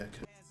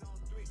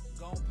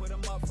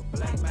up for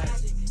black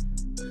magic,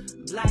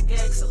 black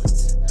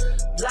excellence,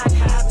 black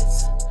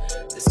habits,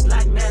 this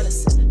black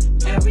medicine,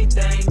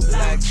 everything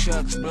black.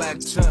 Black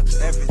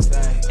chucks,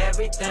 everything.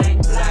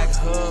 Everything Black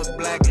hood,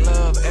 black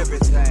love,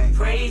 everything.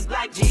 Praise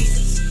black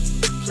Jesus,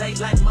 play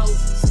like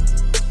Moses.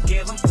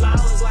 Give them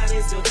flowers while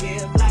they still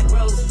give black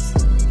roses.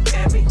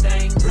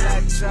 Everything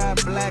Black tribe,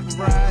 black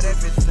ride,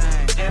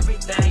 everything.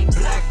 everything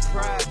Black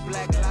pride,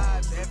 black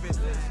lives,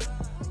 everything.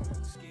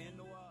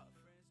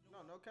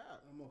 No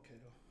cap. I'm okay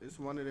though. It's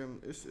one of them.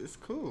 It's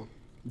cool.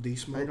 D I ain't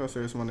Smoke. gonna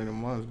say it's one of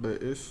them ones,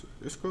 but it's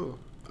cool.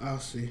 I'll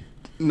see.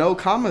 No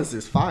Commas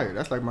is fire.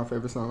 That's like my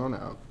favorite song on the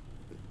album.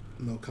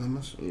 No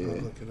comments. Yeah. I'll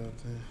look it up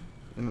then.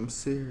 And I'm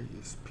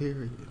serious.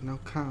 Period. No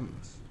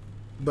commas.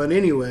 But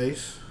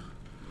anyways,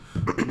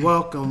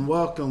 welcome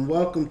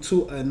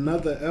to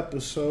another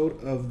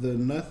episode of the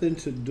Nothing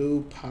to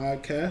Do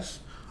podcast.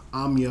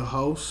 I'm your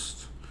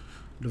host,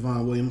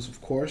 Devon Williams, of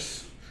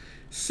course.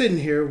 Sitting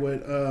here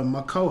with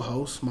my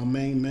co-host, my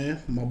main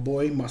man, my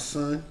boy, my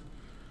son.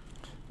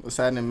 What's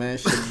happening, man?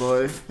 It's your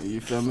boy. You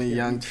feel me?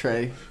 Young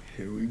Tre.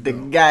 Here we The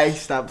go. guy.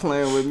 Stop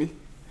playing with me.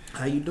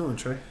 How you doing,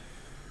 Trey?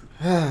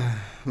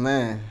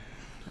 Man.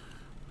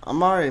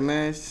 I'm alright,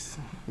 man. It's,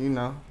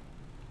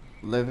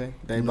 living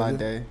day by Living?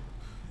 day.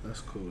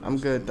 That's cool. I'm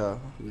good, though.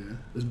 Yeah.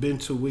 It's been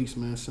 2 weeks,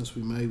 man, since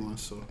we made one,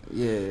 so.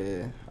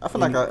 Yeah. I feel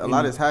like a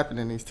lot has happened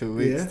in these 2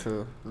 weeks, Yeah?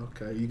 too.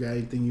 Okay, you got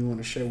anything you want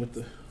to share with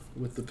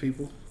the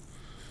people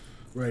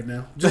right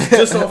now?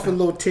 Just off a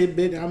little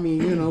tidbit. I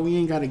mean, we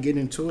ain't got to get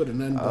into it or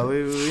nothing. But...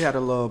 We had a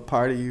little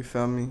party, you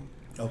feel me?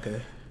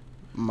 Okay.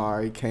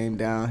 Mari came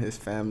down, his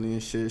family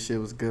and shit. Shit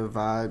was good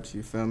vibes,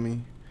 you feel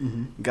me?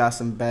 Mm-hmm. Got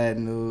some bad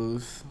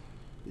news.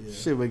 Yeah.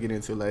 Shit we'll get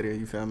into later,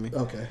 you feel me?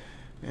 Okay.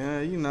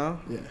 Yeah,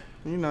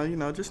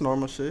 Yeah. just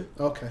normal shit.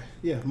 Okay.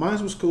 Yeah,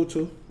 mine was cool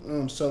too.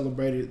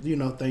 Celebrated,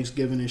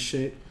 Thanksgiving and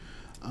shit.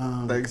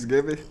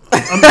 Thanksgiving?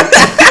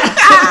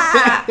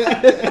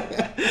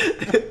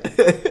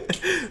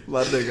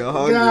 My nigga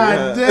hungry.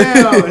 God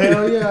damn,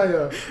 hell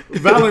yeah.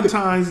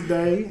 Valentine's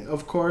Day,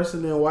 of course,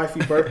 and then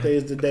wifey birthday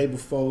is the day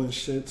before and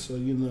shit. So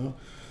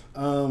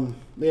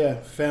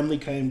family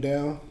came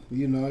down.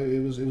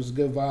 It was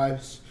good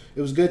vibes.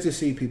 It was good to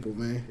see people,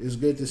 man. It's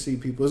good to see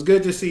people. It's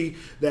good to see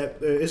that.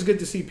 It's good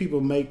to see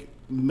people make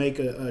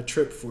a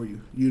trip for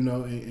you,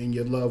 and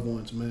your loved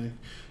ones, man.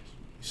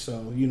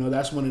 So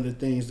that's one of the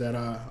things that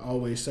I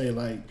always say,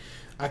 like.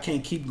 I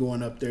can't keep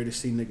going up there to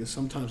see niggas.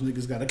 Sometimes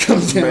niggas gotta come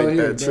down Make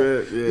here. that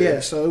trip, yeah. Yeah,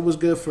 so it was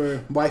good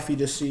for wifey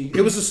to see.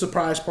 It was a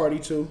surprise party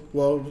too.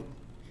 Well,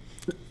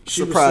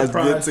 she Surprise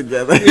was surprised. get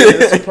together.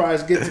 Yeah,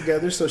 surprise get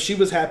together. So she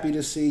was happy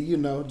to see.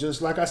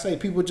 Just like I say,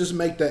 people just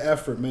make the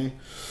effort, man.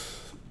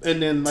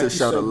 And then like To you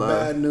show said, the love.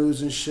 bad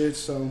news and shit.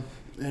 So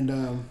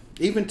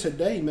even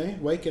today,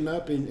 man, waking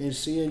up and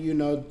seeing,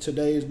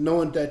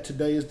 knowing that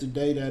today is the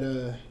day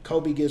that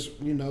Kobe gets,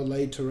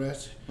 laid to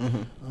rest.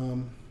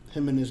 Mm-hmm.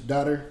 Him and his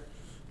daughter.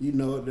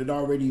 It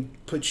already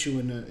puts you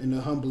in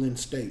a humbling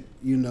state.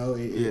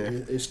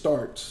 It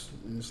starts,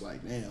 and it's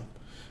like, damn,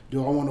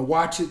 do I want to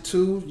watch it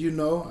too?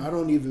 I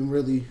don't even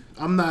really.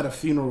 I'm not a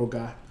funeral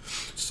guy,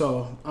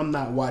 so I'm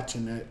not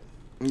watching that.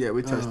 Yeah,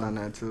 we touched on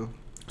that too.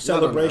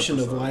 Celebration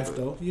Not of on the life, episode,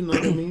 though. You know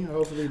what I mean?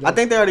 Hopefully, I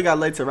think they already got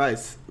laid to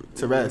rest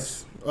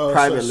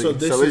privately. so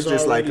this So it's is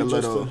just like a already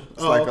just little. a-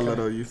 It's oh, like okay. a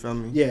little. You feel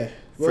me? Yeah,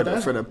 For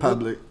the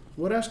public.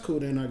 Well, that's cool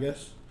then, I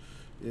guess.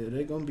 Yeah,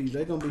 they're gonna be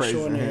Praising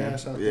showing their him.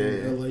 ass out Yeah, there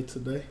yeah. in LA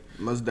today.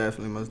 Most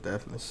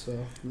definitely. So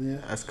yeah.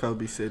 That's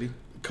Kobe City.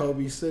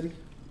 Kobe City.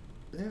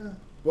 Yeah.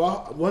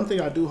 Well, one thing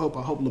I hope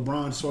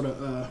LeBron sort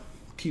of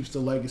keeps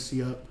the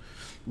legacy up,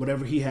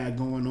 whatever he had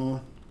going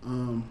on.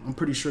 I'm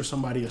pretty sure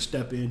somebody will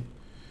step in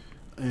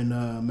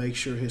and make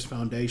sure his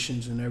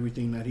foundations and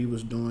everything that he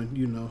was doing,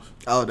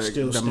 Oh,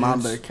 still the stands.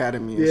 Mamba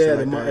Academy. And Yeah, shit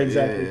like that.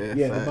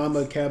 exactly. Yeah, the facts. Mamba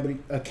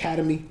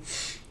Academy,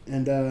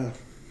 and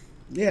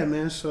yeah,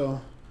 man.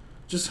 So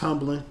just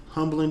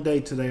humbling day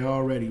today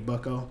already,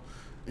 Bucko.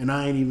 And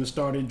I ain't even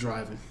started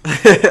driving.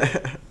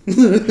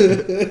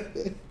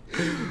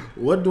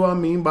 What do I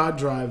mean by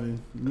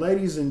driving?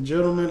 Ladies and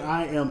gentlemen,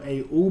 I am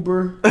a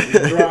Uber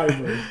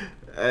driver.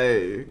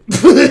 Hey,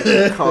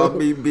 call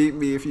me, beat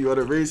me if you want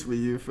to reach me.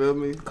 You feel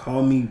me?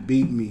 Call me,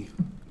 beat me.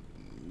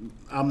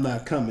 I'm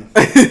not coming.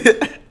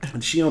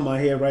 And she on my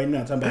head right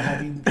now talking about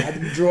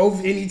have you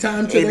drove any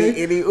time today?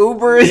 Any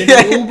Uber?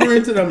 Any Uber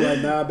into them? I'm like,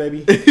 nah,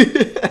 baby.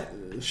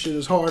 Shit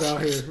is hard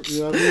out here. You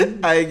know what I mean?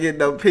 I ain't getting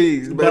no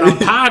peas, But I'm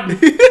podding.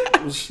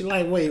 She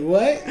like, wait,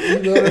 what? You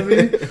know what I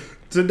mean?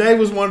 Today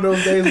was one of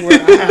those days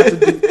where I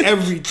had to do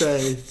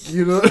everything.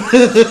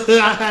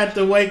 I had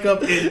to wake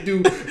up and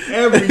do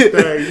everything.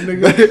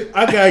 Nigga.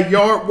 I got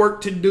yard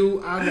work to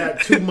do. I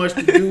got too much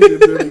to do to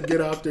really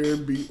get out there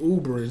and be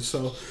Ubering.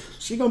 So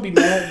she gonna be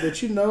mad, but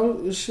shit,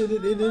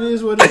 it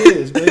is what it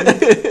is, baby.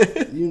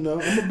 I'm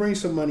gonna bring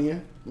some money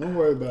in. Don't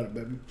worry about it,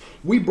 baby.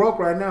 We broke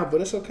right now,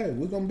 but it's okay.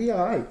 We're gonna be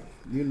all right.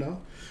 You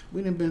know,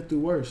 we done been through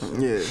worse.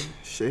 Yeah,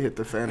 shit hit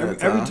the fan.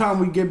 Every time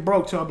we get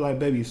broke, too, I'll be like,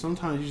 baby,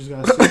 sometimes you just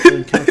gotta sit there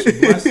and count your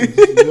blessings.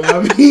 You know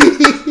what I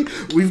mean?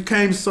 We've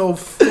came so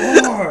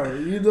far.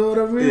 You know what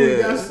I mean? Yeah.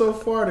 We got so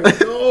far to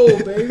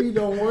go, baby.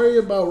 Don't worry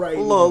about right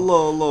now.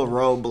 Little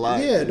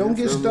roadblock. Yeah, don't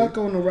get stuck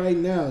on the right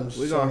now.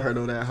 We gonna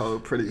hurdle that hole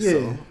pretty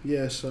soon.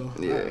 Yeah, so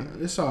Yeah.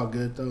 it's all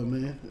good though,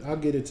 man. I'll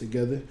get it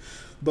together.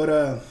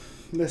 But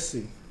let's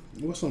see.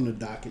 What's on the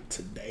docket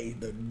today?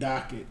 The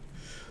docket.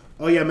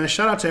 Oh yeah, man!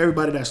 Shout out to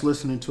everybody that's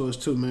listening to us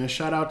too, man.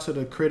 Shout out to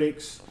the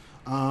critics.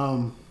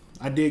 I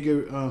did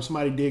get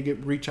somebody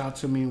did reach out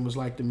to me and was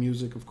like the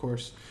music, of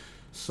course.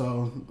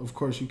 So of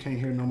course you can't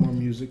hear no more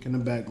music in the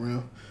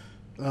background.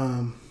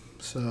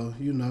 So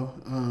you know,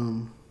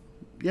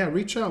 yeah,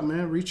 reach out,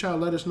 man. Reach out.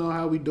 Let us know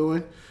how we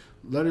doing.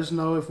 Let us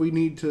know if we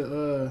need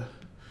to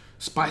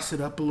spice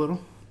it up a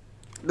little.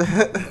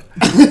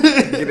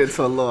 Get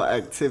into a little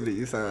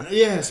activities, huh?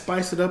 Yeah,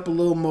 spice it up a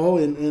little more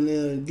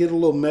and get a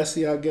little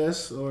messy, I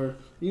guess, or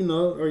you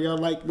know, or y'all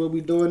like what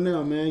we doing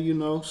now, man. You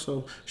know,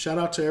 so shout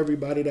out to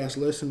everybody that's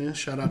listening.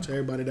 Shout out to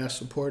everybody that's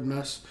supporting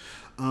us.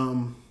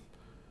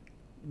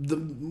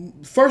 The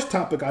first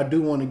topic I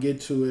do want to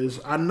get to is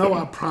I know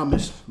I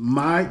promised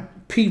my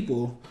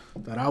people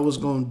that I was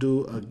gonna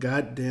do a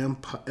goddamn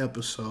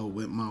episode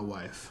with my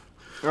wife.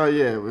 Oh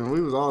yeah,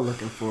 we was all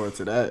looking forward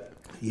to that.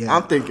 Yeah,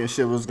 I'm thinking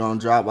shit was gonna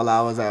drop while I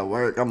was at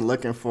work. I'm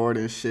looking forward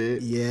and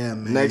shit. Yeah,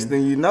 man. Next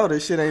thing you know,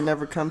 this shit ain't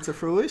never come to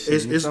fruition.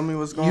 You tell me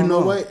what's going on. You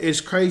know what?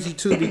 It's crazy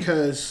too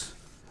because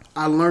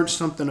I learned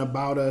something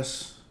about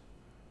us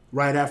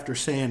right after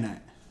saying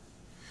that.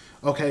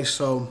 Okay,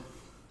 so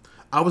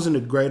I was in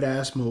a great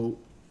ass mood.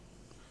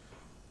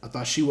 I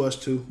thought she was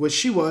too, which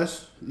she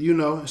was, you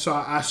know. So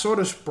I sort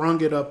of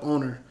sprung it up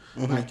on her.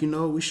 Mm-hmm. Like, you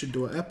know, we should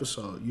do an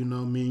episode. You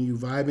know, me and you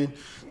vibing,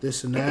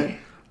 this and that.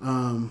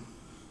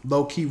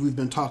 Low key, we've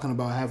been talking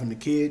about having a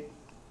kid.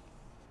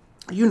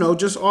 You know,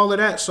 just all of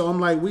that. So I'm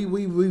like, we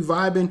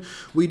vibing,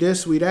 we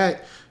this, we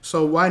that.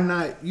 So why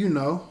not, you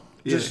know,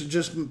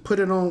 just put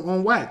it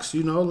on wax.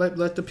 You know,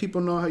 let the people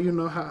know how, you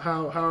know,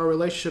 how our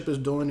relationship is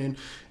doing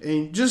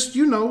and just,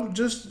 you know,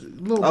 just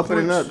little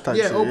opening up type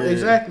shit. Yeah,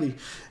 exactly.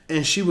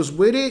 And she was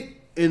with it,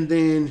 and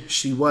then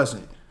she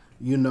wasn't.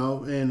 You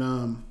know, and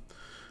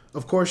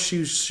of course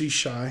she's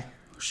shy.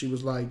 She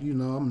was like, you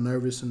know, I'm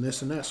nervous and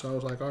this and that. So I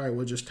was like, all right,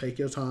 well, just take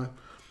your time.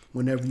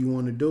 Whenever you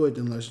want to do it,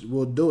 then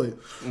we'll do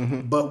it.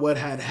 Mm-hmm. But what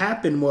had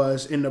happened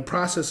was, in the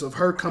process of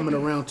her coming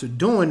around to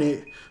doing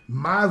it,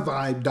 my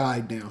vibe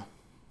died down.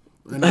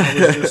 And I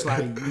was just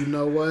like, you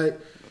know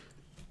what?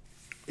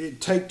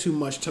 It take too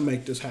much to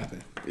make this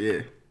happen.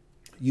 Yeah.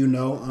 You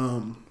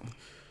know,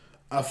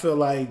 I feel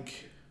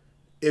like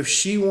if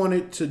she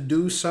wanted to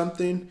do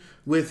something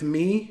with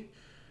me,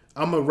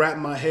 I'm going to wrap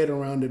my head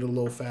around it a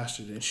little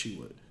faster than she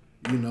would.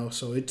 You know,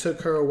 so it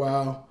took her a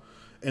while.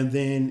 And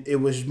then it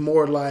was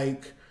more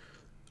like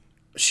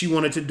she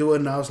wanted to do it,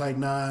 and I was like,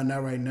 nah,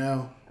 not right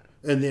now.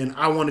 And then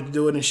I wanted to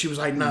do it, and she was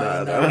like,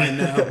 nah, not right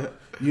now.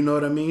 You know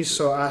what I mean?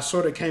 So I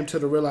sort of came to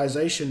the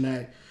realization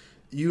that,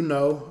 you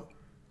know,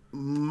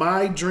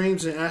 my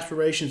dreams and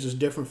aspirations is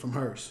different from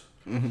hers.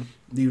 Mm-hmm.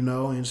 You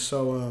know, and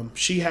so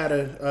she had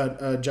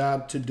a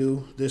job to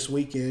do this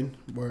weekend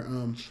where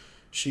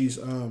she's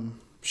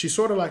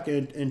sort of like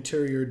an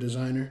interior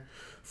designer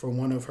for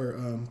one of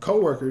her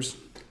coworkers,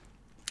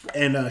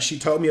 and she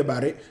told me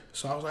about it.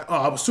 So I was like, oh,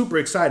 I was super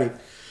excited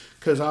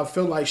because I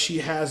feel like she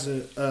has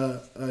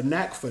a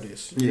knack for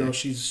this. You know,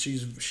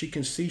 she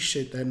can see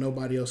shit that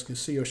nobody else can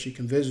see, or she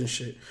can vision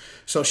shit.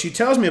 So she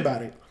tells me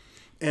about it,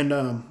 and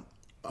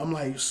I'm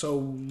like, so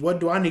what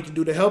do I need to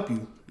do to help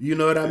you? You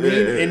know what I mean?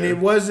 Yeah. And it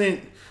wasn't.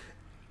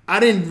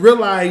 I didn't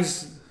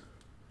realize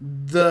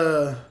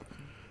the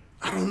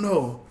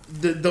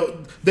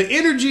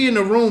energy in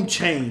the room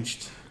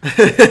changed.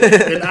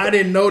 And I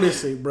didn't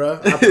notice it, bro.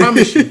 I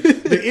promise you.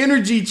 The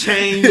energy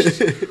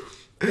changed.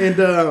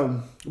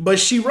 And but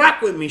she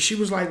rocked with me. She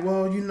was like,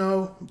 well, you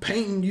know,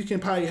 painting, you can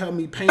probably help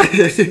me paint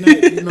this and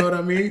that. You know what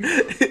I mean?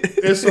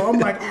 And so I'm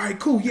like, all right,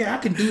 cool. Yeah, I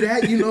can do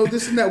that. You know,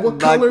 this and that. What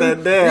color?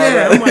 That down.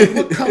 Yeah, I'm like,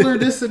 what color,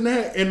 this and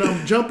that. And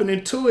I'm jumping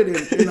into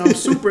it. And I'm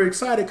super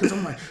excited because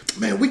I'm like,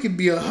 man, we could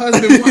be a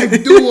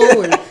husband-wife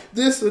duo and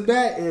this and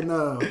that. And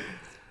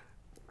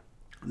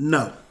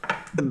No.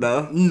 No.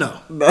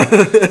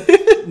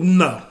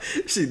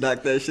 She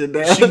knocked that shit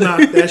down. She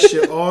knocked that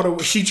shit all the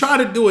way. She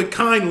tried to do it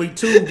kindly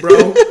too,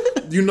 bro.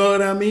 You know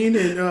what I mean?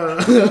 And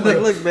like,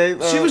 look,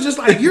 babe. She was just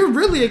like, "You're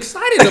really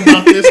excited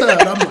about this, huh?"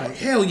 And I'm like,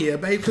 "Hell yeah,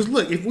 babe!" Because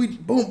look, if we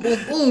boom,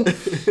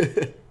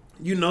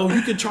 you know,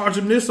 you can charge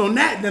him this on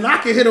that, then I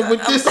can hit him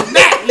with this and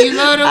that. You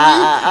know what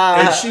I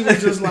mean? And she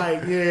was just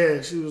like,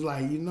 "Yeah." She was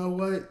like, "You know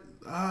what?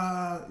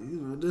 You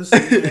know, this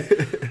and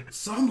that."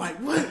 So I'm like,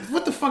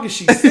 what the fuck is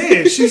she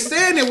saying? She's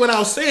saying it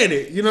without saying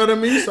it. You know what I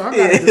mean? So I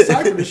gotta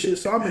decipher this shit.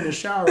 So I'm in the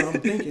shower and I'm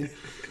thinking,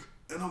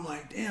 and I'm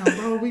like, damn,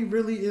 bro, we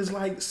really is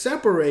like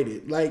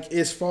separated. Like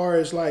as far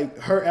as like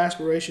her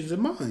aspirations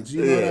and mine.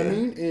 You know what I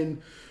mean? And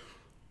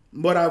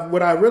what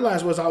I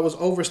realized was I was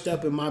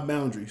overstepping my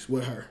boundaries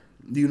with her.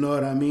 You know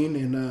what I mean?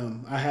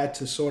 And I had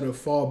to sort of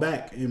fall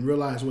back and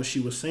realize what she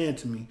was saying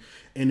to me.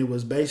 And it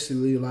was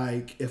basically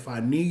like, if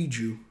I need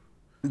you,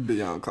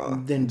 be on call.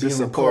 Then just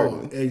be on support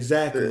call. me.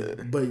 Exactly.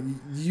 Yeah. But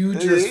you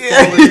just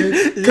falling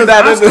in. Because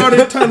I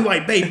started telling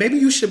like, babe, maybe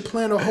you should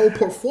plan a whole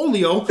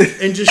portfolio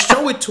and just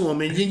show it to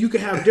him. And then you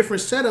can have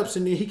different setups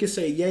and then he can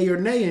say yay or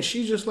nay. And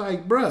she's just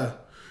like, bruh,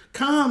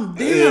 calm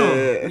down.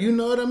 Yeah. You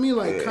know what I mean?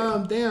 Like,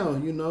 calm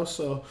down, you know?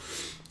 So,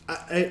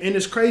 and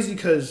it's crazy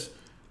because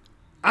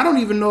I don't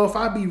even know if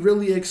I'd be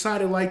really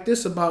excited like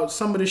this about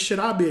some of the shit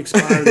I'd be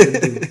aspiring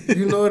to do.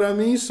 You know what I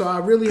mean? So I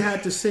really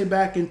had to sit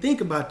back and think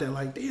about that.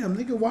 Like, damn,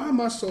 nigga, why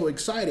am I so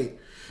excited?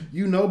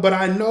 You know, but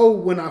I know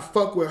when I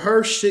fuck with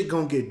her, shit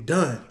gonna get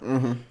done.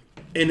 Mm-hmm.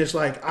 And it's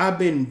like, I've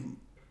been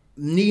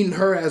needing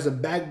her as a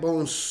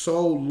backbone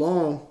so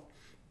long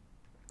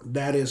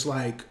that it's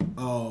like,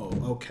 oh,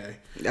 okay.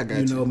 I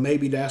got you. Know,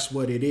 maybe that's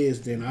what it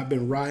is. Then I've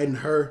been riding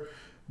her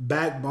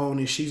backbone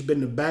and she's been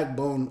the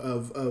backbone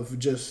of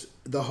just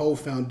the whole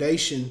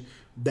foundation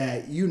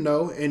that, you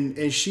know,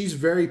 and she's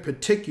very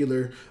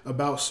particular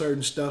about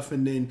certain stuff.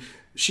 And then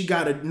she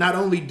got to not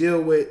only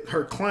deal with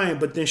her client,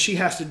 but then she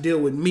has to deal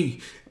with me.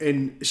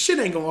 And shit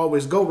ain't going to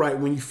always go right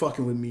when you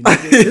fucking with me.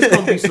 There's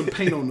going to be some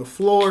paint on the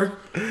floor.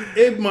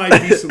 It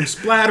might be some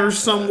splatters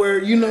somewhere.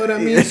 You know what I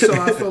mean? So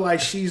I feel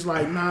like she's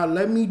like, nah,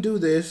 let me do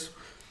this.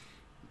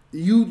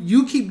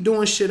 You keep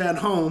doing shit at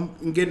home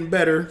and getting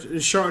better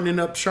and sharpening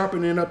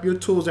up your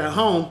tools at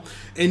home,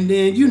 and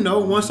then, you know,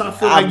 once I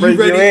feel like you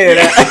ready,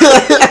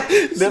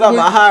 then I'm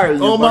gonna hire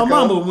you. On my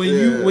mama,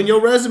 when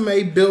your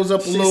resume builds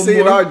up a little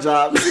more, our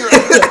jobs.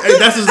 Hey,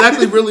 that's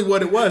exactly really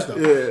what it was though.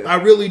 Yeah. I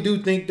really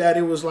do think that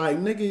it was like,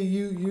 nigga,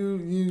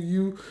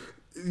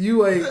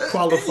 you ain't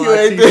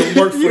qualified to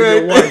even work for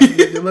your wife.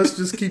 Nigga. Let's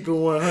just keep it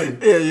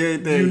 100. Yeah, you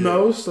ain't there. You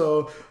know,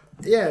 so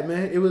yeah,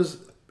 man, it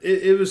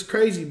was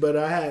crazy, but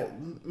I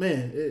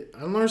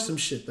learned some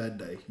shit that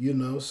day, you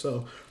know,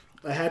 so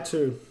I had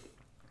to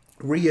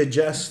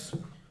readjust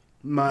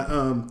my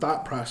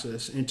thought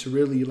process and to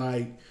really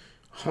like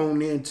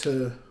hone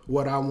into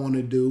what I want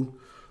to do,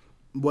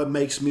 what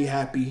makes me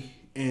happy,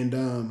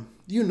 and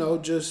you know,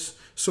 just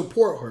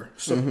support her.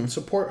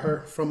 Support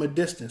her from a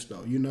distance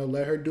though, you know,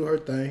 let her do her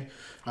thing.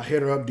 I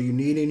hit her up, do you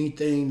need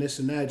anything, this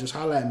and that, just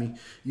holler at me,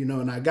 you know,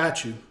 and I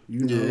got you,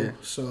 you know. Yeah.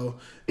 So,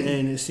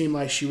 and it seemed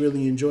like she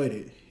really enjoyed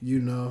it, you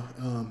know.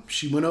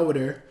 She went over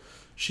there,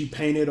 she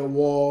painted a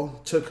wall,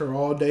 took her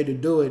all day to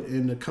do it,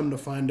 and to come to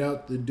find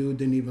out, the dude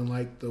didn't even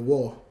like the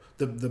wall,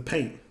 the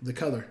paint, the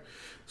color.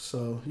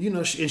 So, you know,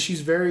 and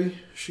she's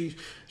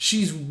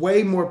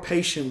way more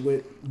patient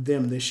with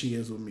them than she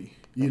is with me.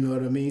 You know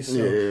what I mean?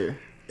 So,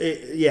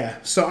 yeah.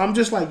 So I'm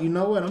just like, you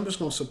know what? I'm just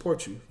going to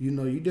support you. You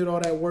know, you did all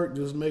that work.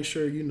 Just make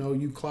sure, you know,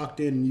 you clocked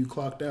in and you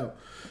clocked out.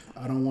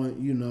 I don't want,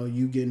 you know,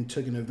 you getting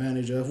taken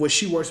advantage of. Well,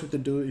 she works with the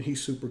dude and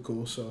he's super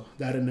cool. So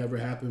that'll never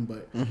happen.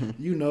 But,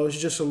 you know, it's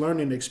just a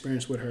learning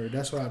experience with her.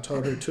 That's what I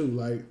told her too.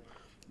 Like,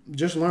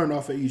 just learn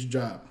off of each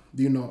job.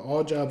 You know,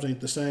 all jobs ain't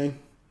the same.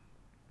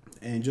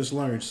 And just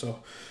learn.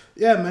 So,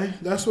 yeah, man,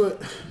 that's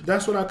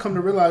what I come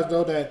to realize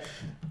though, that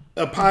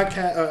a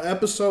podcast,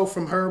 episode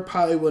from her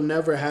probably will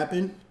never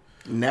happen.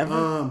 Never.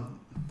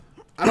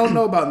 I don't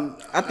know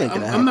about. I think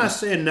I'm not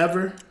saying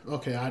never.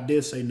 Okay, I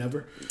did say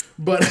never,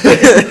 but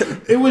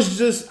it was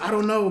just, I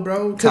don't know,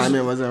 bro.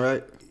 Timing wasn't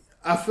right.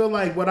 I feel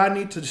like what I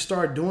need to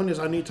start doing is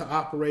I need to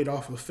operate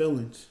off of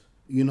feelings.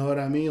 You know what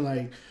I mean?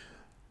 Like,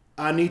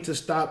 I need to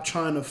stop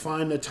trying to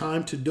find the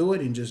time to do it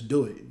and just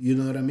do it. You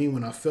know what I mean?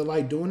 When I feel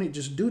like doing it,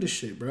 just do the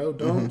shit, bro.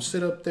 Don't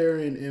sit up there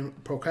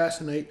and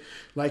procrastinate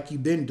like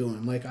you've been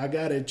doing. Like, I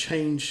got to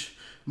change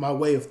my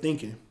way of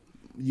thinking,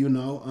 you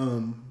know?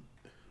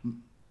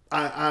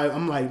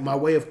 I'm like, my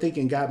way of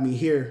thinking got me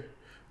here,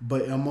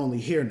 but I'm only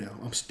here now.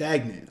 I'm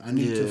stagnant. I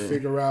need to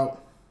figure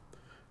out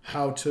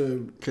how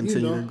to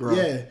continue to grow.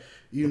 Yeah.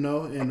 You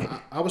know, and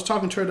I was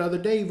talking to her the other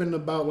day even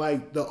about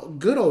like the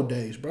good old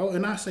days, bro.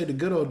 And I say the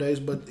good old days,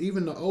 but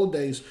even the old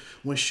days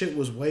when shit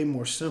was way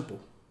more simple.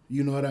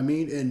 You know what I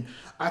mean? And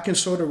I can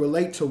sort of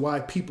relate to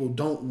why people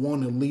don't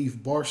want to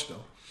leave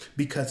Barstow,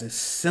 because it's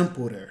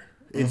simple there.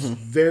 It's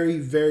very,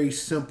 very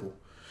simple.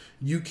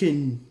 You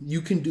can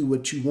do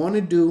what you want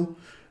to do,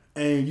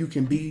 and you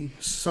can be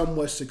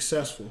somewhat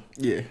successful.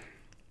 Yeah.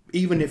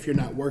 Even if you're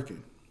not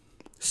working.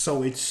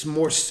 So it's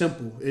more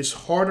simple. It's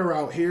harder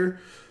out here.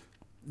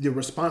 The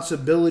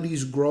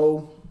responsibilities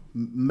grow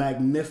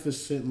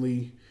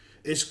magnificently.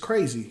 It's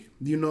crazy.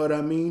 You know what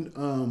I mean?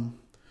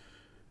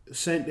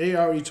 They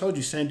already told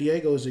you San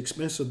Diego is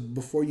expensive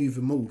before you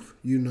even move.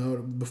 You know,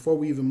 before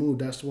we even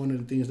moved, that's one of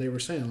the things they were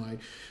saying. Like,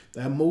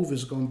 that move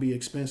is going to be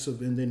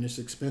expensive, and then it's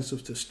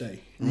expensive to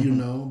stay. You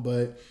know,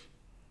 but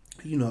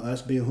you know,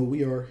 us being who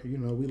we are, you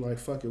know, we like,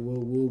 fuck it,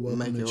 we'll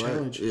welcome the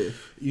challenge. Right. Yeah.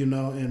 You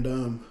know,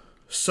 and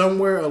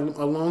somewhere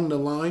along the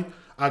line,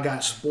 I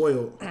got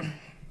spoiled.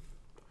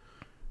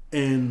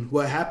 And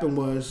what happened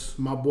was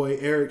my boy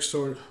Eric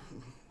showed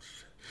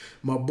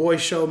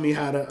me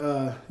how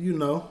to, you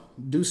know,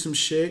 do some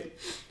shit.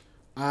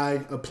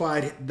 I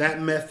applied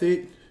that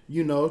method,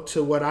 you know,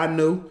 to what I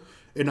knew.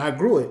 and I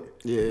grew it.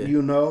 Yeah.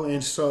 You know,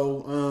 and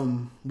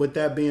so with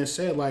that being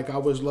said, like I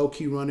was low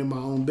key running my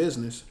own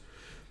business,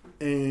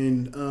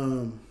 and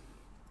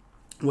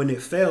when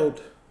it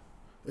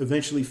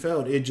eventually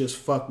failed, it just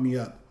fucked me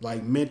up,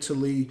 like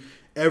mentally,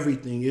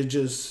 everything.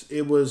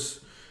 It was.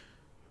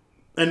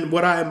 And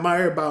what I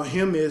admire about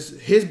him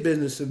is his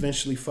business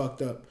eventually fucked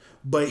up,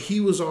 but he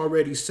was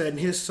already setting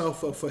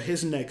himself up for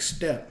his next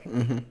step.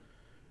 Mm-hmm.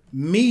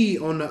 Me,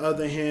 on the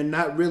other hand,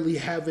 not really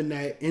having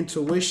that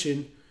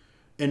intuition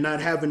and not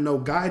having no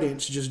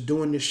guidance, just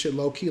doing this shit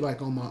low key, like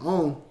on my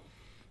own.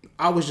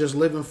 I was just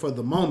living for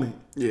the moment.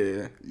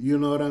 Yeah. You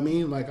know what I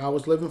mean? Like I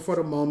was living for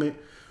the moment.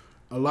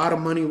 A lot of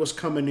money was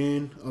coming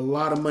in. A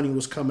lot of money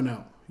was coming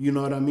out. You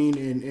know what I mean?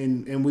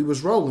 And we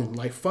was rolling.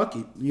 Like, fuck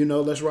it. You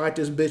know, let's ride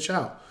this bitch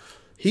out.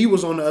 He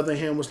was, on the other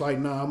hand, was like,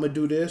 nah, I'm going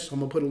to do this. I'm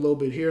going to put a little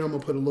bit here. I'm going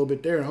to put a little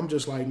bit there. I'm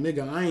just like,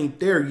 nigga, I ain't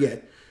there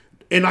yet.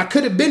 And I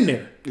could have been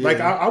there. Yeah. Like,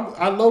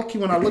 I low-key,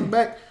 when I look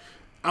back,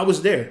 I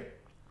was there.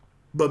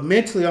 But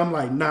mentally, I'm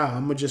like, nah,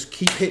 I'm going to just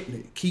keep hitting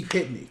it. Keep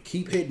hitting it.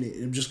 Keep hitting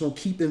it. I'm just going to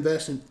keep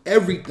investing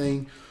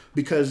everything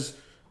because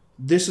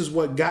this is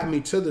what got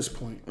me to this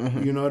point.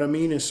 Mm-hmm. You know what I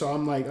mean? And so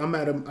I'm like, I'm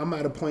at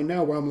a point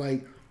now where I'm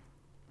like,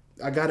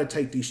 I got to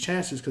take these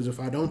chances because if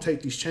I don't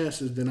take these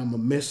chances, then I'm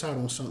going to miss out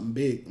on something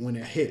big when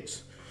it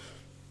hits.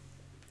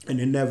 And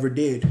it never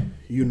did,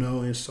 you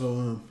know, and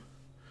so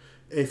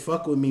it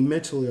fucked with me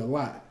mentally a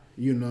lot,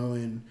 you know,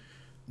 and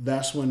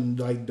that's when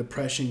like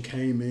depression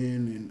came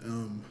in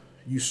and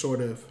you sort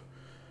of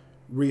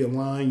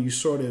realign, you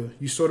sort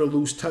of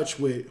lose touch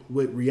with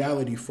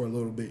reality for a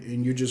little bit,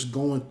 and you're just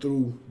going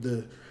through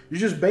you're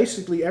just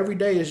basically every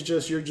day is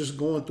just you're just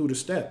going through the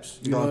steps.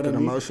 You know what I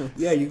mean? Motions.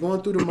 Yeah, you're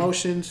going through the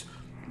motions.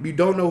 You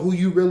don't know who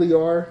you really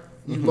are.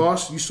 You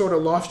lost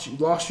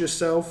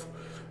yourself.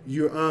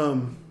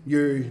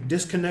 You're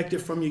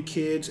disconnected from your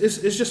kids.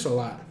 It's just a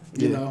lot,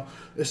 you know.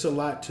 It's a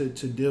lot to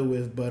deal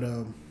with, but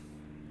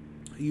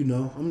you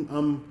know,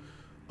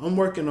 I'm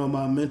working on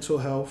my mental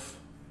health.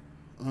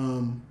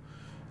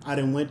 I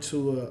done went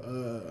to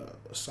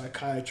a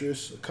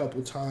psychiatrist a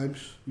couple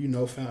times. You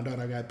know, found out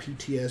I got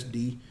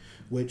PTSD,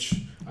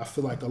 which I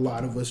feel like a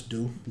lot of us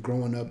do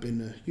growing up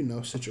in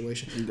the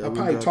situation. I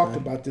probably talked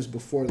about this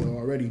before though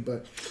already,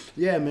 but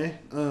yeah,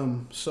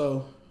 man.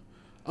 So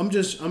I'm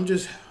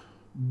just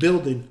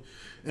building,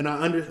 and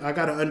I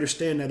gotta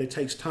understand that it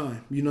takes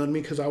time. You know what I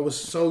mean? Because I was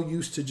so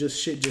used to just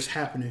shit just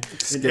happening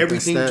and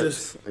everything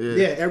steps.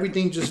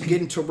 Everything just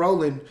getting to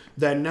rolling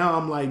that now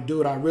I'm like,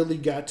 dude, I really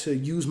got to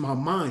use my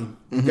mind.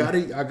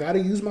 Mm-hmm. I gotta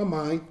use my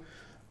mind,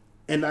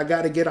 and I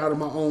gotta get out of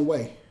my own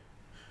way.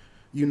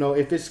 You know,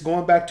 if it's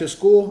going back to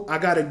school, I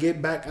gotta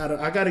get out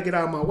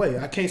of my way.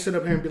 I can't sit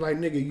up here and be like,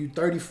 nigga, you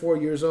 34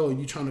 years old,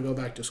 you trying to go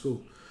back to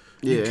school.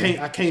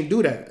 I can't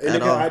do that.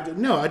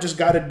 I just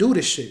gotta do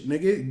this shit,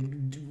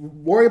 nigga.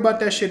 Worry about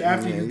that shit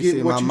after you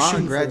get what you shoot for. My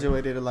mom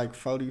graduated at like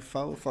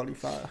 44,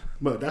 45.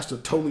 But that's a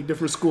totally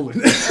different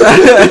schooling.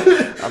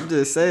 I'm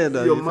just saying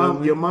though.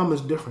 Your mom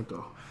is different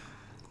though.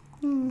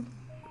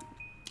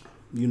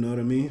 You know what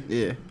I mean?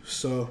 Yeah.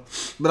 So,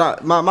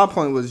 but my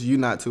point was, you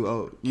not too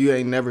old. You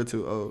ain't never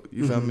too old.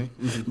 You feel me?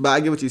 Mm-hmm. But I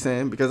get what you're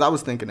saying, because I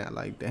was thinking that,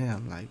 like,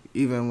 damn, like,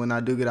 even when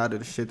I do get out of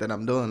the shit that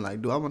I'm doing,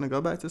 like, do I want to go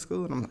back to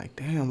school? And I'm like,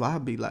 damn, well, I'll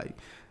be like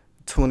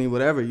 20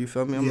 whatever. You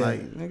feel me? I'm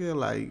like, nigga,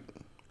 like,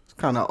 it's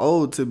kind of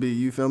old to be.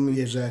 You feel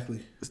me? Exactly.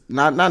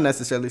 Not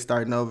necessarily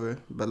starting over,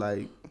 but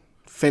like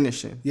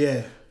finishing.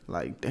 Yeah.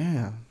 Like,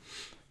 damn,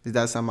 is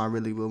that something I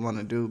really would want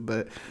to do?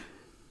 But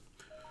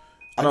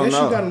I guess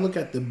you got to look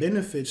at the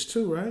benefits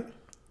too, right?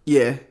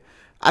 Yeah.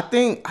 I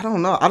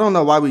don't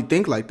know why we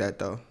think like that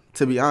though,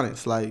 to be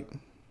honest. Like,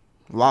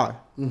 why?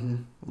 Mm-hmm.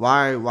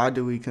 Why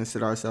do we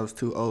consider ourselves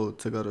too old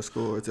to go to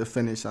school or to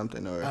finish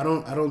something? Or I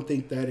don't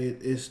think that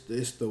it's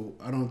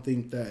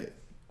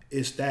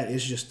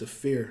just the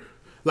fear.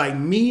 Like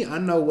me, I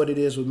know what it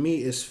is with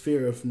me is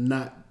fear of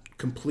not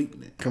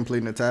completing it.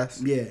 Completing the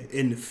task? Yeah,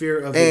 and the fear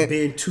of it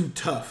being too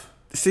tough.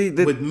 See,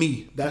 with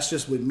me, that's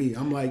just with me.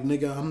 I'm like,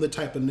 nigga, I'm the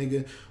type of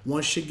nigga,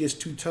 once shit gets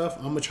too tough,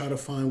 I'm gonna try to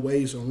find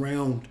ways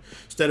around.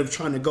 Instead of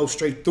trying to go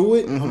straight through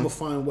it, I'm gonna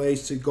find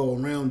ways to go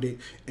around it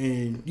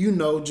and, you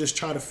know, just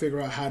try to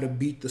figure out how to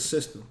beat the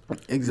system.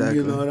 Exactly.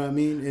 You know what I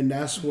mean? And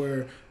that's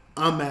where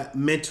I'm at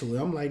mentally.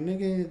 I'm like,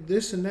 nigga,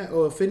 this and that.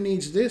 Or if it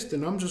needs this,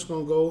 then I'm just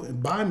gonna go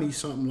and buy me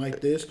something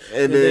like this,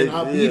 and then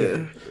I'll be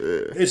there.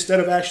 Yeah. Instead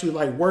of actually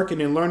like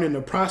working and learning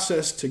the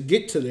process to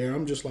get to there,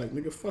 I'm just like,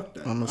 nigga, fuck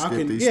that. I'm gonna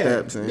skip these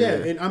steps.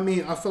 And I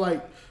mean, I feel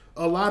like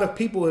a lot of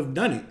people have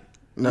done it.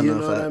 You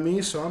know what I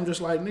mean? So I'm just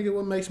like, nigga,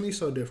 what makes me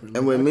so different?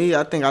 And with me,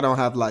 I think I don't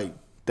have like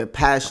the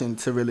passion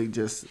to really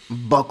just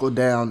buckle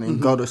down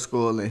and go to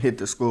school and hit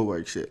the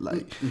schoolwork shit.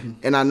 Like,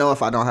 and I know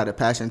if I don't have the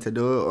passion to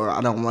do it or I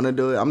don't want to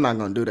do it, I'm not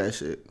gonna do that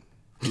shit.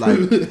 Like,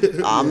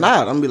 I'm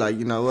not. I'm gonna be like,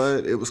 you know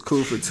what? It was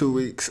cool for 2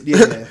 weeks.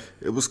 Yeah.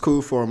 It was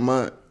cool for a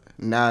month.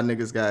 Now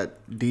niggas got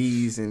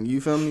D's and you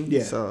feel me?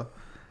 Yeah. So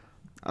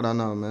I don't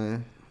know,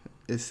 man.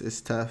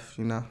 It's tough,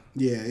 you know.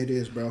 Yeah, it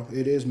is, bro.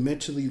 It is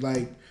mentally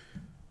like.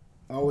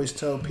 I always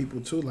tell people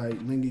too, like,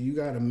 nigga, you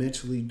gotta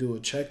mentally do a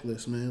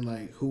checklist, man.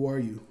 Like, who are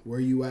you? Where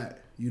are you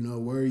at? You know,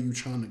 where are you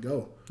trying to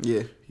go?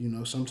 Yeah. You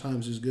know,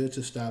 sometimes it's good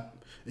to stop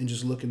and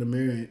just look in the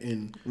mirror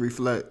and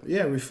reflect.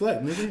 Yeah,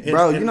 reflect, nigga.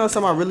 Bro, you know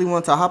something I really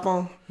want to hop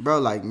on? Bro,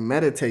 like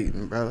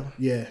meditating, bro.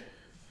 Yeah.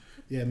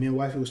 Yeah, me and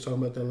Wifey was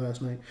talking about that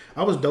last night.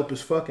 I was dope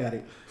as fuck at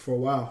it for a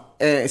while.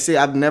 And see,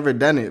 I've never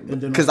done it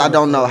because I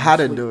don't know how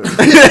to do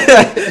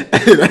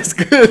it. That's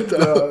good,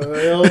 though.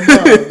 Hell no,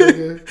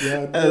 nigga.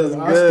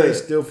 Yeah, I stay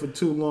still for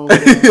too long.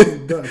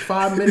 I'm done.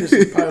 5 minutes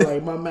is probably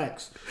like my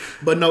max.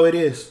 But no, it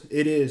is.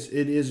 It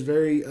is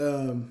very...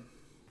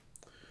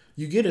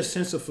 you get a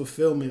sense of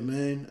fulfillment,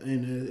 man,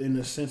 in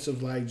a sense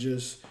of like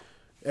just...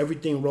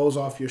 Everything rolls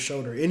off your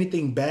shoulder.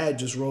 Anything bad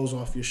just rolls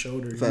off your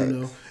shoulder, Facts. you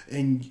know?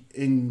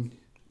 And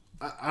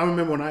I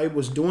remember when I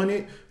was doing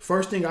it,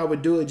 first thing I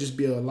would do would just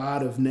be a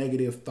lot of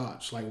negative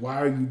thoughts. Like, why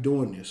are you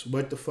doing this?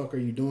 What the fuck are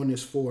you doing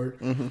this for?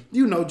 Mm-hmm.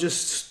 You know,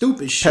 just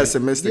stupid shit.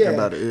 Pessimistic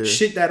about it, yeah.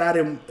 Shit that I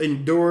didn't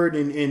endured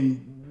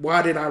and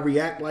why did I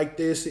react like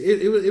this?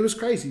 It was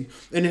crazy.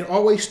 And it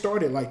always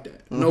started like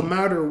that. Mm-hmm. No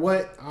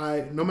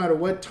matter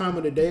what time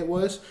of the day it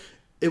was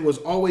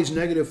always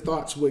negative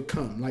thoughts would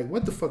come. Like,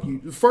 what the fuck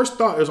you... The first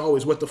thought is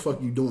always, what the fuck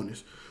you doing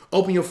this?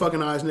 Open your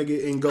fucking eyes,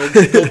 nigga, and go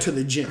to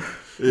the gym.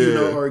 You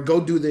know, or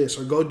go do this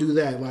or go do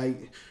that.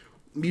 Like,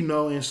 you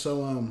know, and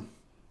so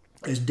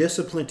it's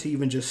discipline to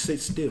even just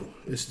sit still.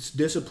 It's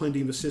discipline to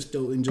even sit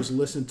still and just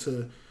listen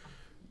to...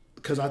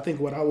 Because I think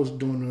what I was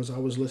doing was I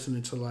was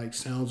listening to like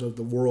sounds of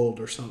the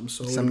world or something.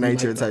 So some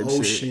nature like type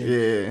ocean, shit.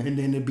 Yeah. And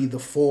then it'd be the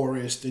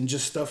forest and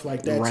just stuff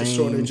like that Rain to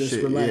sort of just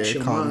shit. relax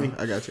your calm. mind.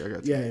 I got you.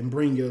 Yeah, and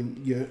bring your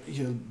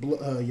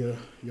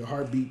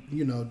heartbeat,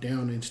 you know,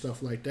 down and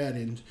stuff like that,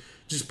 and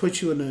just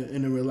put you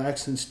in a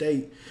relaxing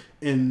state.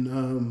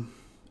 And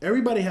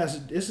everybody has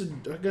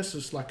I guess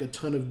it's like a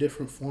ton of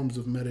different forms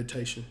of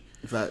meditation.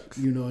 Facts.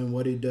 You know, and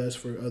what it does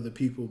for other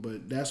people,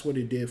 but that's what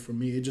it did for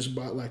me. It just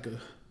brought like a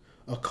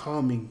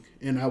calming,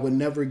 and I would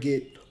never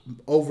get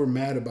over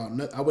mad about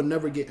nothing. I would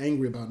never get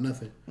angry about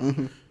nothing.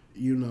 Mm-hmm.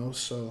 You know,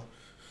 so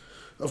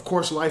of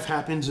course life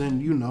happens,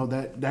 and you know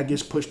that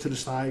gets pushed to the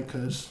side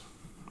because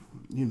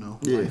you know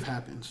life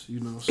happens.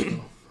 You know,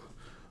 so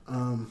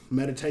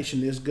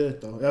meditation is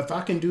good though. If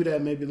I can do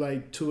that maybe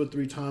like 2 or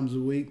 3 times a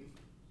week,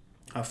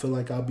 I feel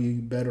like I'll be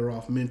better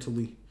off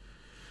mentally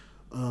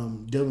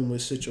dealing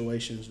with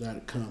situations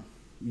that come.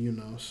 You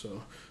know,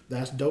 so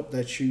that's dope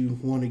that you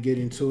want to get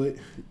into it.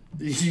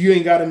 You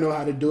ain't got to know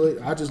how to do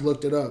it. I just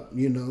looked it up,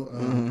 you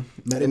know,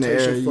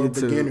 meditation for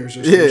beginners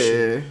or some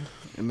shit.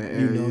 In the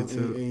area, you know,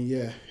 too. And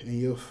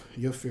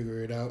you'll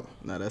figure it out.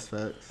 No, that's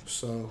facts.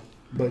 So,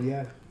 but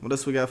yeah. What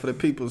else we got for the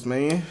peoples,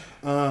 man?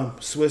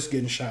 Swiss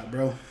getting shot,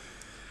 bro.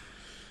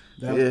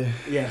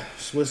 Yeah,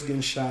 Swiss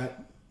getting shot.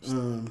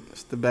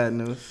 It's the bad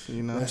news,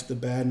 you know. That's the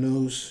bad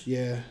news.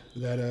 Yeah,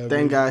 that.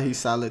 Thank God he's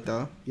solid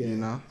though. Yeah, you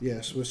know.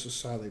 Yeah, Swiss is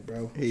solid,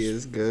 bro. He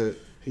is good.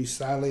 He's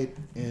solid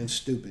and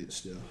stupid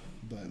still,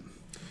 but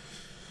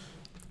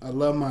I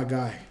love my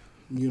guy.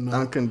 You know,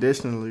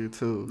 unconditionally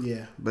too.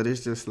 Yeah, but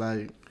it's just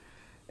like,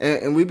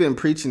 and we've been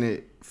preaching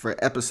it for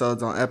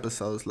episodes on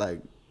episodes.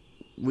 Like,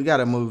 we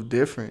gotta move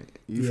different.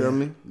 You feel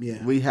me?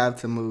 Yeah, we have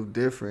to move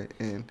different,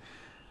 and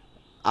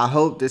I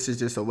hope this is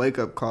just a wake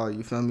up call.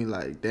 You feel me?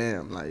 Like,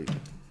 damn, like.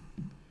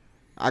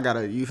 I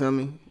gotta, you feel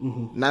me?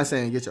 Mm-hmm. Not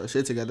saying get your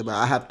shit together, but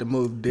I have to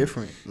move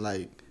different.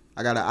 Like,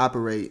 I gotta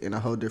operate in a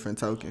whole different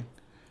token.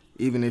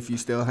 Even if you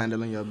still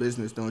handling your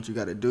business, doing what you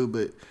gotta do,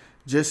 but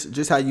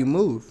just how you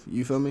move,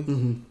 you feel me?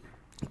 Mm-hmm.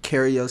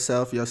 Carry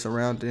yourself, your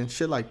surroundings,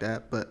 shit like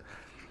that. But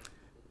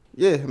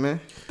yeah, man,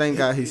 thank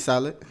God he's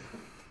solid.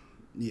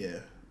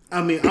 Yeah,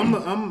 I mean,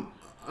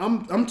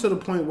 I'm to the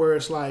point where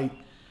it's like,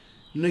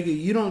 nigga,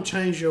 you don't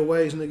change your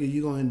ways, nigga,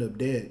 you gonna end up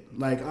dead.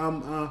 Like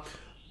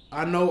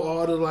I know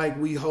all the like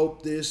we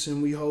hope this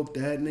and we hope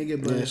that,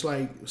 nigga, but it's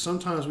like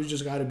sometimes we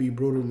just gotta be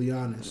brutally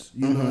honest.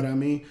 You know what I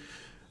mean?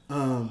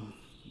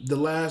 The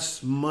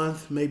last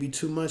month, maybe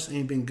 2 months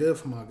ain't been good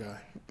for my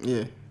guy.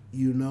 Yeah.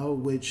 You know,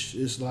 which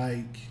is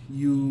like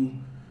you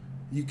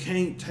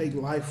can't take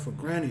life for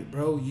granted,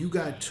 bro. You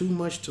got too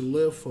much to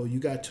live for. You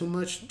got too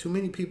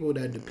many people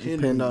that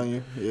depend on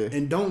you. Yeah.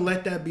 And don't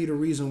let that be the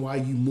reason why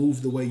you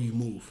move the way you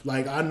move.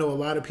 Like, I know a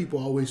lot of people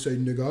always say,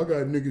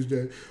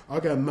 nigga, I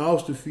got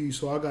mouths to feed,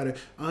 so I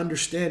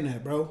understand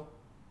that, bro.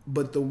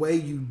 But the way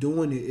you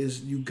doing it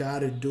is you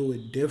gotta do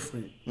it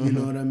different. You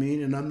know what I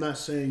mean? And I'm not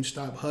saying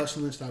stop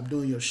hustling, stop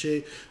doing your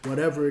shit,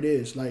 whatever it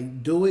is.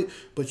 Like, do it,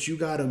 but you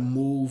gotta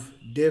move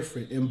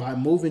different. And by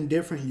moving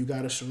different, you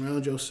gotta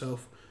surround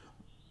yourself.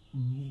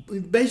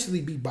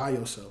 Basically be by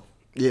yourself.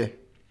 Yeah.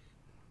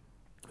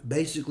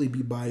 Basically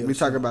be by yourself. We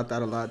talk about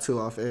that a lot too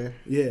off air.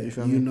 Yeah,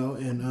 you know,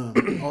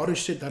 and all the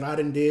shit that I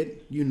done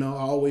did, you know,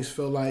 I always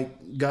felt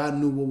like God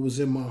knew what was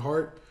in my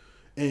heart.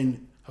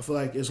 And I feel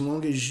like as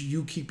long as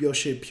you keep your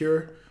shit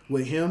pure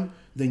with him,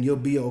 then you'll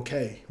be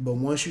okay. But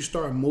once you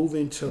start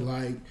moving to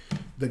like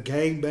the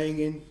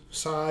gang-banging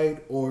side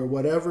or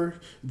whatever,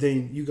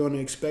 then you're gonna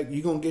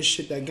get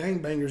shit that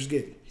gangbangers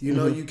get. You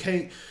know, you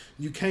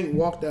can't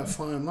walk that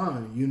fine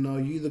line. You know,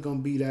 you either gonna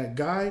be that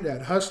guy,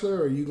 that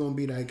hustler, or you gonna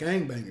be that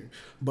gangbanger.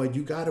 But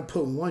you gotta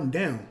put one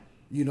down.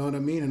 You know what I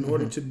mean? In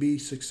order to be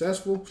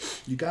successful,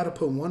 you gotta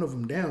put one of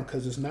them down,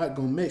 because it's not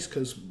gonna mix.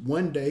 Because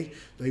one day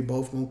they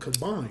both gonna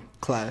combine,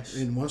 Clash.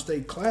 and once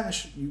they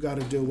clash, you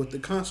gotta deal with the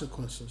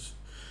consequences.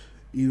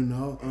 You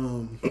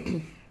know,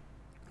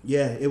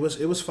 yeah, it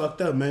was fucked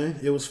up, man.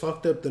 It was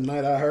fucked up the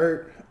night I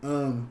heard.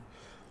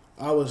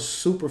 I was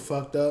super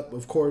fucked up.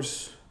 Of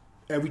course,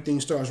 everything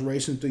starts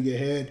racing through your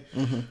head.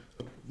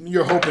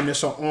 You're hoping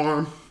it's an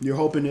arm. You're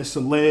hoping it's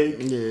a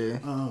leg.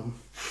 Yeah.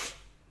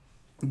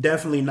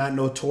 Definitely not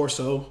no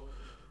torso.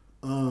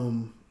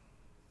 And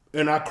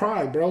I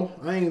cried, bro.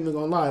 I ain't even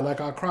gonna lie. Like,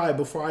 I cried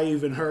before I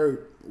even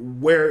heard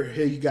where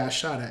he got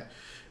shot at.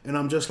 And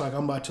I'm just like,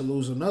 I'm about to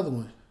lose another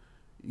one.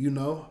 You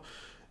know?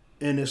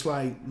 And it's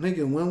like,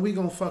 nigga, when we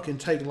gonna fucking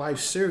take life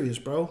serious,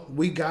 bro?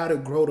 We gotta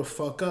grow the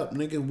fuck up,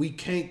 nigga. We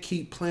can't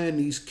keep playing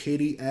these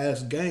kitty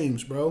ass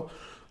games, bro.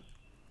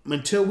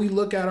 Until we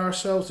look at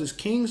ourselves as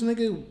kings,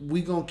 nigga,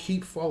 we gonna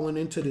keep falling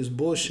into this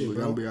bullshit, We're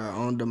bro. gonna be our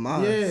own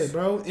demise. Yeah,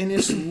 bro. And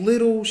it's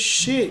little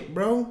shit,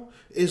 bro.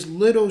 It's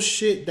little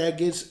shit that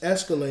gets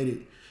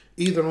escalated,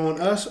 either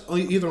on us, or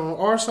either on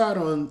our side,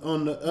 or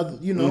on the other,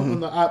 you know, on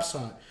the op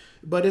side.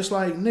 But it's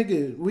like,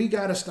 nigga, we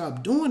gotta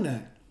stop doing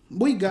that.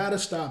 We gotta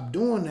stop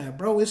doing that,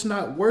 bro. It's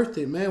not worth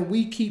it, man.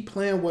 We keep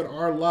playing with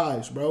our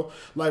lives, bro.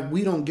 Like,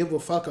 we don't give a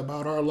fuck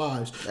about our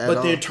lives.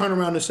 But then turn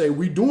around and say,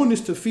 we doing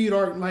this to feed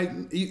our, like,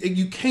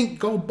 you can't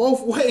go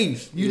both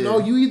ways. You know,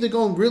 you either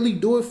gonna really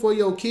do it for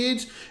your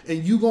kids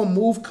and you gonna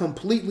move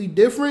completely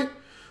different,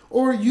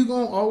 or you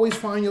gonna always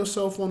find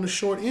yourself on the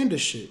short end of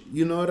shit.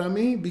 You know what I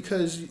mean?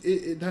 Because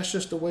that's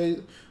just the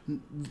way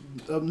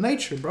of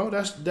nature, bro.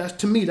 That's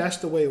to me, that's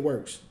the way it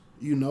works.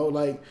 You know,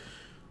 like,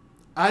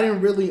 I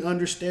didn't really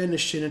understand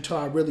this shit until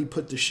I really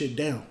put the shit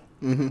down.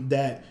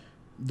 That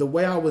the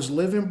way I was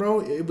living,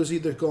 bro, it was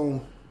either going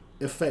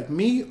to affect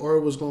me or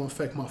it was going to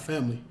affect my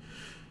family.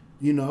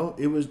 You know,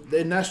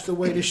 and that's the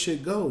way this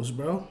shit goes,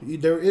 bro.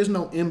 There is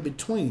no in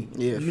between.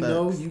 Yeah, you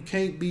know, you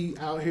can't be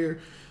out here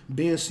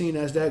being seen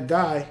as that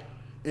guy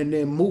and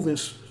then moving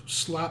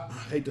I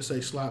hate to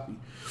say sloppy,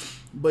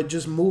 but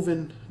just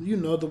moving, you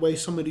know, the way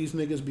some of these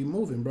niggas be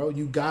moving, bro.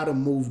 You gotta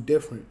move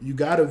different. You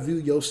gotta view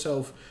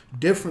yourself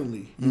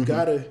differently. You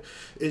gotta,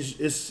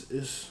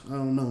 it's I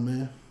don't know,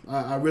 man.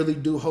 I really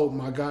do hope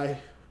my guy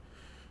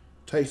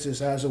takes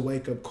this as a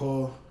wake-up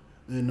call.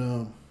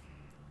 And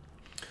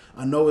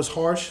I know it's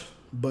harsh,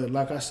 but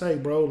like I say,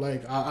 bro,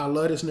 like, I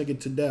love this nigga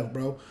to death,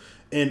 bro.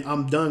 And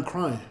I'm done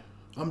crying.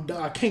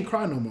 I can't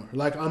cry no more.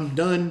 Like, I'm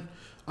done,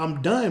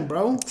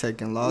 bro.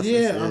 Taking losses.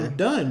 Yeah, I'm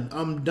done.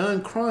 I'm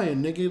done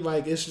crying, nigga.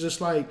 Like, it's just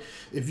like,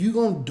 if you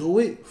gonna do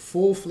it,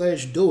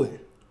 full-fledged do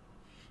it.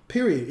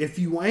 Period. If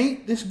you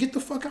ain't, just get the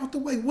fuck out the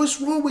way. What's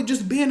wrong with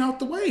just being out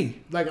the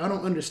way? Like, I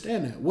don't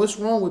understand that. What's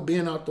wrong with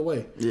being out the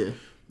way? Yeah.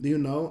 You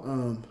know,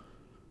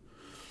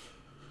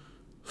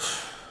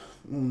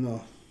 I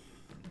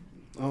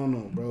don't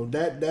know, bro.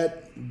 That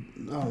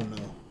I don't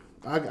know.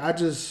 I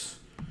just,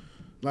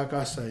 like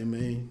I say,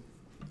 man,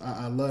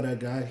 I love that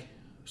guy.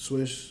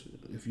 Swish,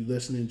 if you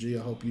listening, G,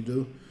 I hope you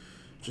do.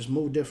 Just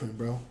move different,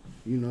 bro.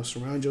 You know,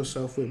 surround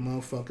yourself with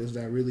motherfuckers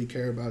that really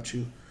care about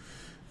you.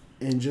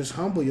 And just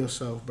humble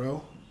yourself,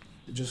 bro.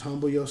 Just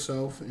humble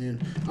yourself.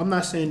 And I'm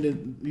not saying that,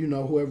 you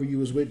know, whoever you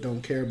was with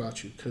don't care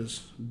about you,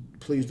 because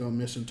please don't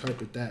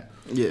misinterpret that.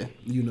 Yeah.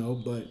 You know,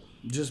 but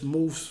just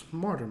move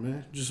smarter,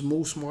 man. Just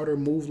move smarter.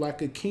 Move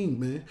like a king,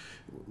 man.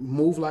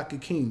 Move like a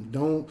king.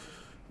 Don't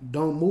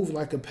move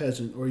like a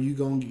peasant, or you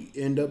gonna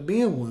end up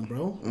being one,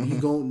 bro. You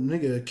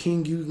nigga, a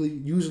king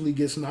usually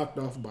gets knocked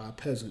off by a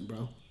peasant,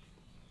 bro.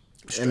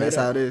 Straight and that's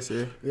up. how it is,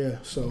 yeah. Yeah,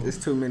 so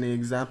There's too many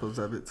examples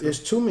of it, too. it's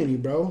too many,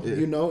 bro. Yeah.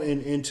 You know,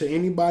 and to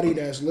anybody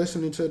that's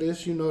listening to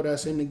this, you know,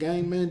 that's in the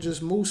game, man,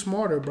 just move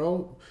smarter,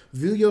 bro.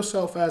 View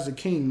yourself as a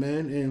king,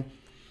 man. And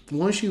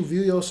once you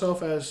view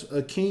yourself as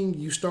a king,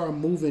 you start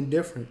moving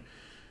different.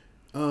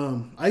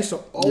 I used to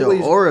always...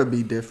 Your aura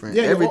be different.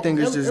 Yeah, everything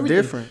is just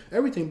different.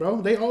 Everything,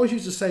 bro. They always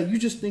used to say, you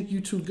just think you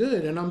too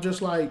good. And I'm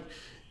just like,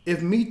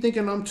 if me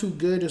thinking I'm too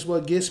good is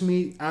what gets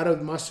me out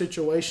of my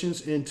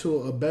situations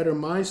into a better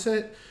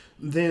mindset,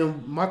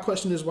 then my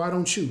question is, why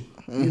don't you?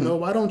 You know,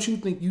 why don't you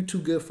think you too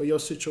good for your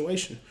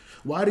situation?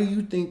 Why do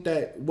you think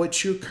that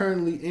what you're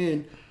currently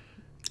in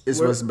It's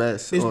what's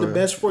best. is the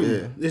best for you?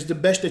 Yeah. It's the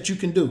best that you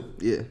can do.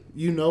 Yeah.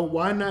 You know,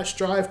 why not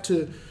strive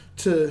to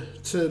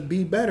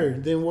be better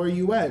than where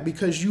you at?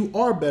 Because you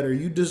are better.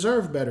 You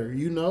deserve better.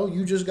 You know,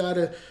 you just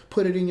gotta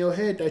put it in your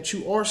head that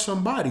you are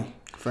somebody.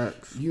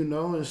 Facts. You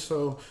know, and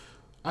so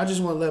I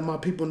just want to let my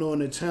people know in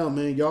the town,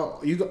 man.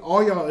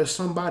 All y'all is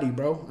somebody,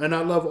 bro. And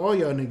I love all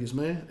y'all niggas,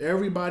 man.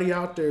 Everybody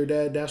out there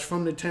that's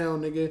from the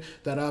town, nigga,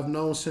 that I've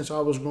known since I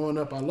was growing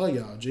up. I love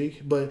y'all,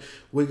 G. But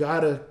we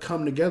gotta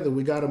come together.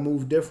 We gotta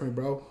move different,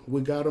 bro.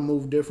 We gotta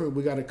move different.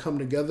 We gotta come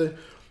together.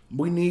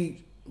 We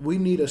need we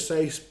need a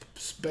safe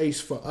space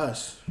for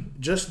us.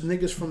 Just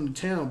niggas from the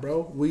town,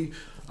 bro.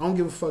 I don't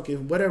give a fuck if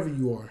whatever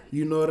you are.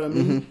 You know what I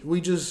mean?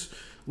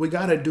 We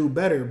gotta do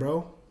better,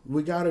 bro.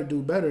 We gotta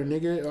do better,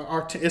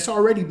 nigga. It's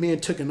already being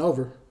taken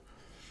over.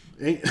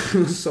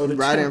 So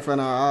right in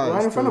front of our eyes.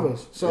 Right in front of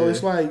us. So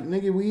it's like,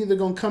 nigga, we either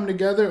gonna come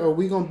together or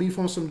we gonna beef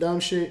on some dumb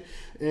shit,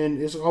 and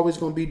it's always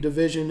gonna be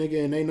division,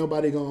 nigga, and ain't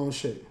nobody gonna own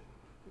shit.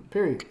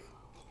 Period.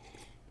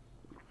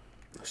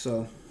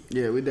 So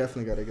yeah, we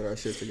definitely gotta get our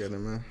shit together,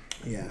 man.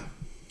 Yeah.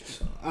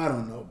 So I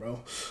don't know,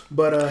 bro.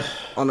 But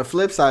on the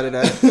flip side of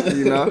that,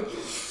 you know,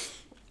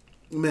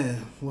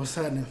 man, what's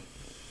happening?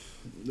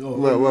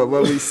 Oh,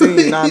 what we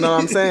seen? Nah, know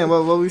what I'm saying.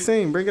 What we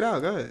seen? Bring it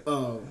out. Go ahead.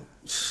 Oh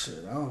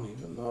shit, I don't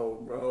even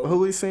know, bro. Who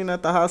we seen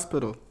at the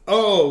hospital?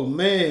 Oh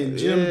man,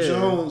 Jim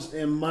Jones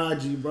and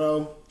Maji,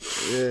 bro.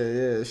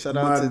 Yeah. Shout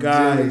out my to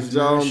guys, Jim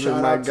Jones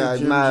and my guy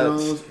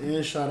Jones,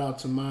 and shout out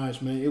to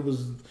Maj, man. It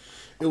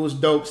was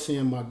dope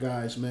seeing my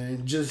guys,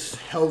 man. Just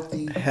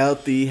healthy,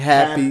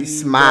 happy,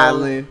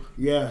 smiling. Bro.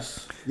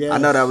 Yes. I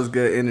know that was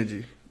good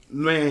energy,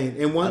 man.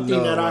 And one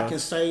thing that I can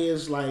say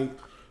is, like,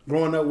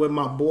 growing up with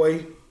my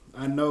boy,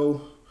 I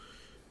know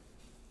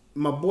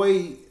my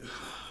boy.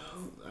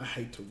 I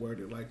hate to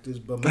word it like this,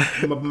 but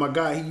my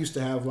guy, he used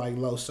to have like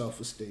low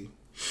self-esteem,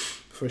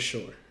 for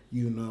sure.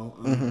 You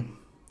know,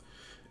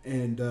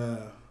 and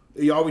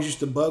he always used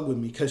to bug with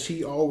me because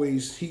he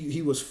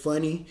was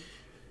funny.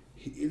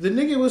 The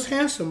nigga was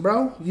handsome,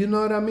 bro. You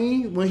know what I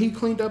mean? When he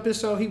cleaned up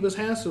himself, he was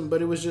handsome,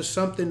 but it was just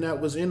something that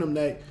was in him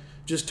that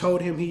just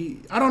told him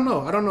I don't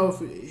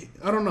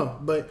know.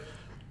 But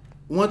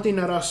one thing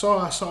that I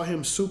saw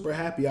him super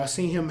happy. I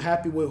seen him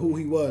happy with who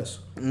he was,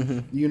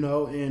 you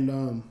know,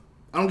 and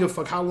I don't give a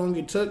fuck how long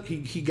it took.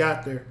 He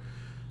got there,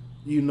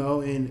 you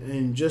know,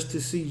 and just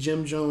to see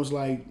Jim Jones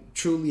like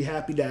truly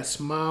happy, that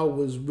smile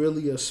was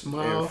really a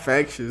smile.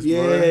 Infectious,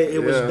 yeah, boy.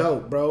 It was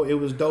dope, bro. It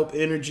was dope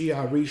energy.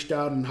 I reached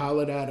out and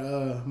hollered at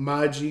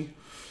Maji,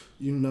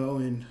 you know,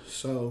 and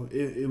so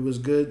it was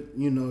good,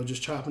 you know,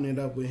 just chopping it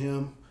up with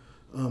him.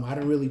 I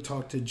didn't really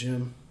talk to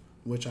Jim,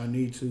 which I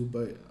need to,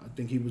 but I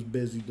think he was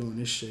busy doing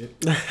this shit.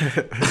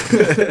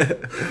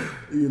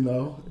 You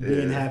know,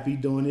 being happy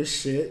doing this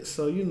shit.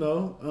 So, you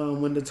know,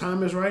 when the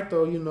time is right,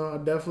 though, you know, I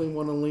definitely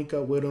want to link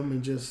up with him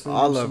and just send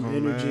him some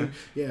energy. Man.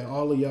 Yeah,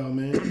 all of y'all,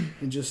 man,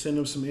 and just send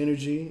him some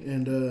energy.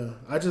 And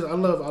I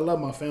love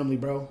my family,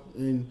 bro.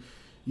 And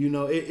you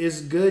know,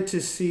 it's good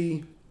to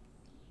see.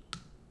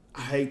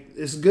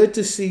 It's good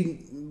to see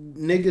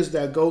niggas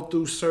that go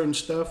through certain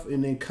stuff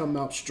and then come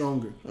out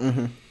stronger.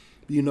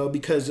 You know,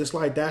 because it's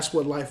like that's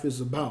what life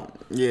is about.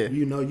 Yeah.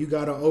 You know, you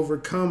got to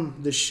overcome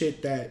the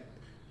shit that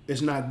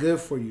is not good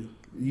for you.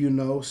 You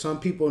know, some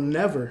people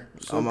never.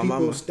 Some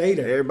people stay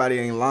there. Everybody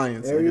ain't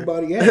lying.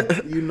 Everybody,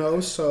 yeah. You know,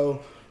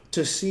 so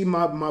to see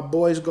my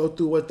boys go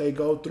through what they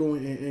go through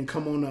and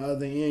come on the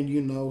other end,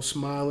 you know,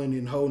 smiling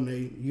and holding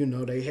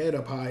they head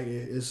up high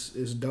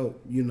is dope,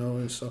 you know.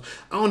 And so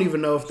I don't even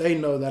know if they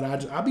know that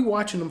I be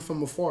watching them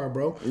from afar,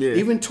 bro. Yeah.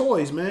 Even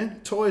Toys, man.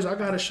 Toys, I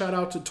got to shout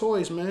out to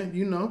Toys, man.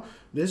 You know,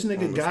 this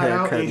nigga got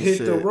out and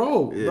hit the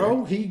road,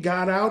 bro. He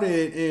got out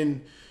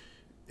and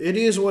it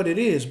is what it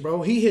is,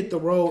 bro. He hit the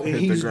road and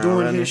he's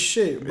doing his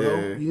shit, bro.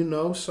 Yeah. You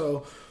know,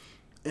 so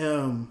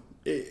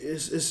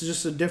it's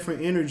just a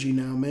different energy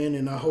now, man.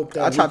 And I hope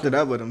that I chopped it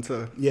up with him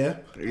too. Yeah.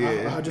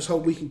 I just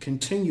hope we can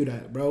continue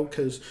that, bro,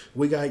 because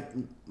we got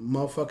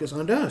motherfuckers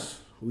under us.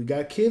 We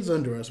got kids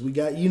under us. We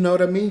got, you know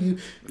what I mean?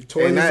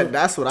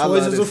 That's what I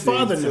love to see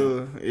father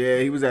too. Now. Yeah,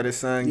 he was at his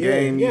son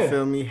game. You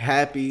feel me?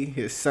 Happy,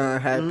 his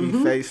son happy,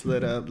 face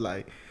lit up.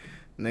 Like,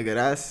 nigga,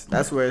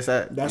 that's where it's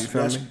at. That's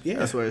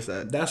where it's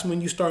at. That's when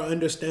you start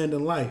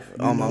understanding life.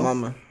 Oh my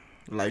mama,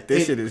 like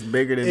this shit is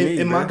bigger than me.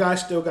 And my guy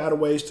still got a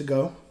ways to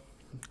go.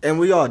 And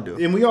we all do.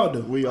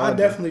 I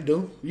definitely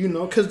do. You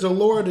know, because the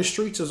lure of the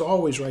streets is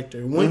always right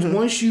there.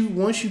 Once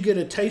you get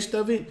a taste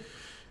of it.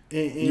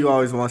 And you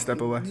always one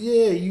step away.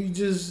 Yeah,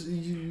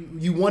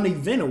 you one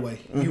event away.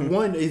 You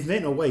one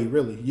event away,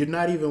 really. You're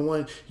not even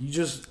one. You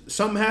just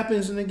something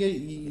happens and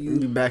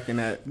you back in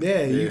that.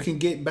 Yeah, you can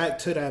get back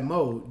to that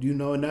mode, you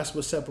know, and that's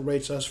what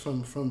separates us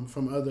from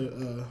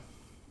other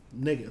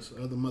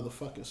niggas, other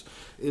motherfuckers,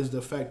 is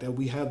the fact that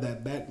we have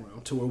that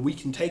background to where we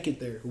can take it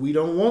there. We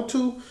don't want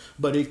to,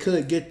 but it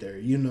could get there,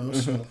 you know.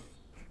 So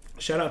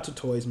shout out to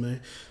Toys,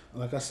 man.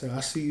 Like I said, I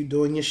see you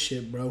doing your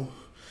shit, bro.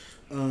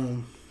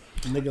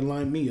 Nigga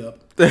lined me up.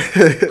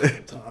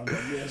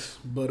 Yes.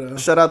 But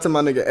shout out to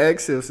my nigga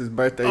X. It was his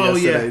birthday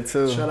yesterday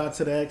too. Shout out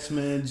to the X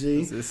man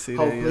G.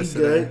 Hopefully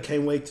good.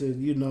 Can't wait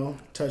to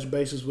touch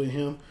bases with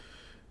him.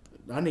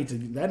 That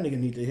nigga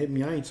need to hit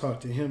me. I ain't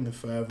talked to him in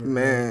forever.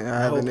 Man,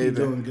 I haven't either. He's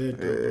doing good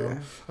though, bro.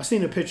 I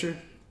seen a picture.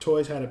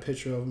 Toys had a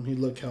picture of him. He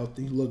looked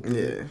healthy. Looked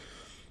good. Yeah.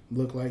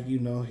 Looked like he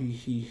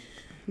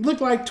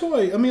looked like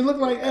Toy. I mean, looked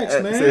like X,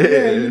 man.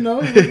 Yeah, you know.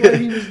 Looked like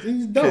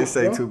he's dope. Can't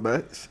say too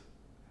much.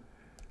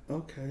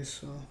 Okay,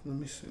 so let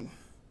me see.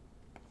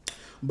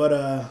 But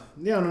on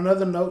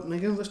another note,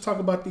 nigga, let's talk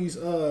about these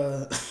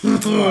here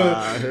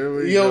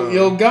we go.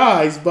 Yo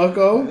guys,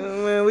 Bucko.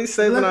 Man, we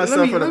saving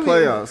ourselves for the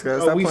playoffs,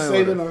 guys. Oh, we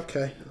saving?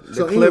 Okay.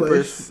 The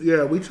Clippers. Anyways,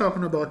 yeah, we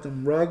talking about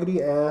them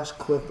raggedy ass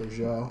Clippers,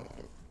 y'all.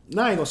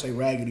 Now I ain't gonna say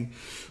raggedy,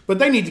 but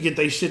they need to get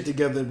their shit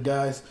together,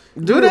 guys.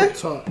 Do they?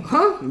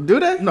 Huh? Do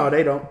they? No,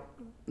 they don't.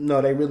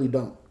 No, they really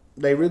don't.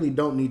 They really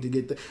don't need to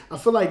get the. I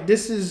feel like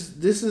this is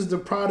the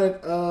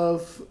product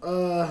of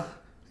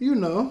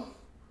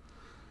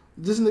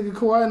this nigga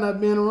Kawhi not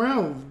being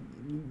around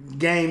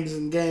games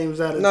and games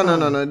at a time.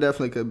 No, it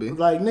definitely could be.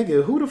 Like,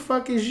 nigga, who the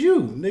fuck is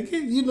you, nigga?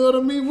 You know what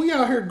I mean? We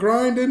out here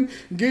grinding,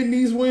 getting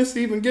these wins to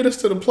even get us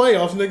to the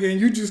playoffs, nigga, and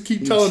you just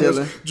keep telling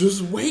us,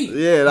 just wait.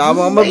 Yeah, I'm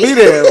gonna be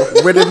there.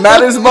 When it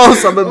matters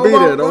most, I'm gonna be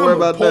there. Don't worry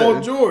about Paul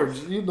that. George,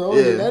 you know,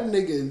 Yeah. that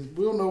nigga,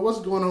 we don't know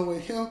what's going on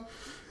with him.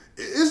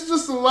 It's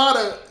just a lot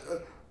of,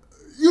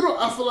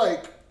 I feel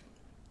like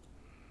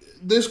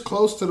this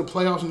close to the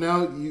playoffs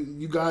now,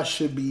 you guys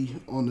should be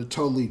on a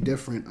totally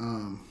different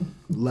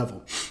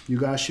level. You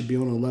guys should be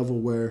on a level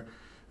where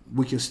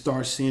we can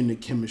start seeing the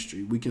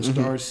chemistry. We can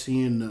start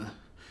seeing the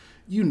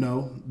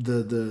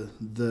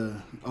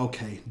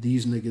okay,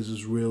 these niggas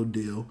is real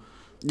deal.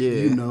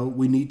 Yeah.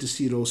 We need to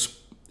see those,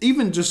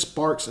 even just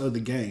sparks of the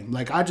game.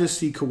 Like, I just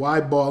see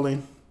Kawhi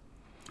balling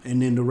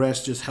and then the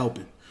rest just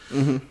helping.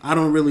 I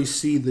don't really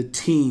see the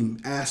team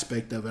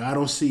aspect of it. I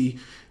don't see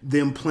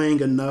them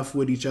playing enough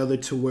with each other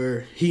to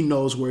where he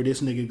knows where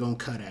this nigga gonna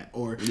cut at,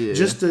 or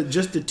just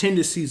the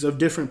tendencies of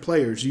different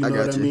players. You know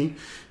what I mean?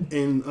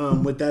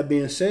 And with that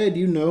being said,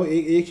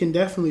 it can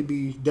definitely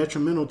be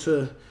detrimental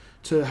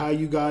to how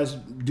you guys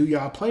do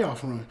y'all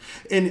playoff run.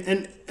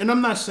 And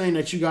I'm not saying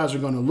that you guys are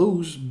gonna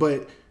lose,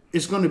 but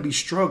it's gonna be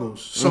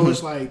struggles. So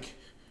it's like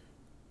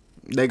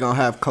they gonna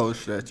have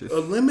coach that just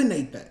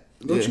eliminate that.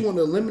 Don't you want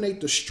to eliminate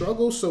the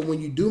struggle so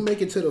when you do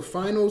make it to the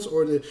finals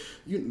or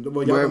y'all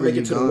gonna make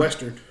it to the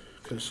Western,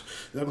 because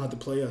they're gonna have to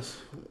play us.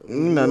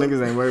 No,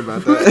 niggas ain't worried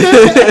about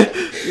that.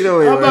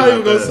 I'm not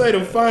even gonna say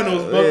the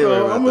finals, but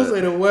I'm gonna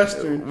say the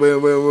Western.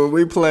 When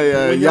we play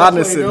when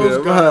Giannis play in those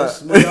them,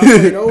 guys, when y'all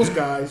play those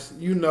guys,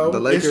 the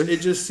Lakers.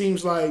 it just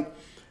seems like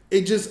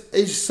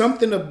it's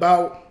something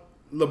about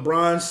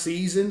LeBron's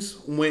seasons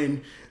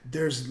when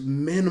there's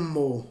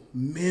minimal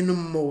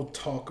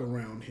talk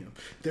around him.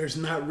 There's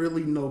not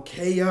really no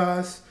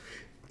chaos.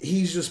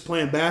 He's just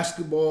playing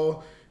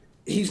basketball.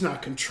 He's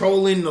not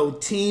controlling no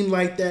team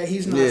like that.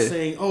 He's not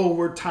saying, "Oh,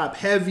 we're top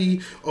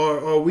heavy,"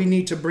 or we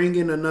need to bring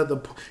in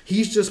another.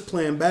 He's just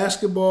playing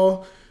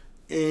basketball,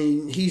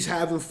 and he's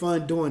having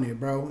fun doing it,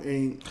 bro.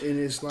 And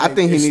it's like,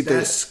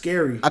 that's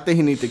scary. I think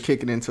he needs to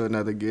kick it into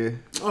another gear.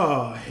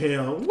 Oh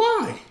hell,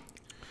 why?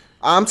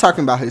 I'm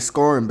talking about his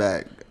scoring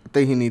back. I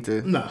think he need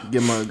to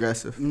get more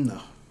aggressive. No.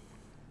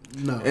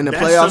 In the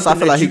playoffs, I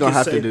feel like he's going to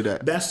have to do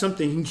that. That's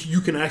something you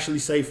can actually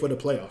say for the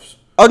playoffs.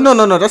 Oh, no.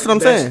 That's what I'm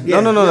saying.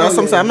 No. That's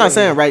what I'm saying. I'm not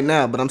saying right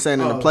now, but I'm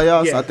saying in the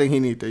playoffs, yeah. I think he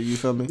need to, you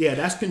feel me? Yeah,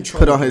 that's control.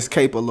 Put on his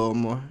cape a little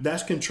more.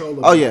 That's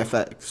controllable. Oh, yeah,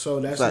 facts. So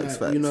that's facts,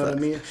 you know what I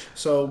mean?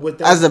 So with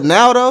that. As of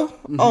now, though,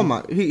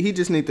 he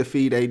just need to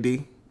feed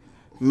AD.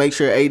 Make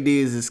sure AD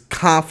is as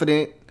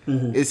confident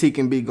as he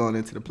can be going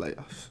into the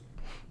playoffs.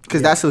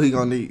 Because that's who he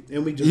gonna need.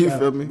 And we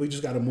feel me? We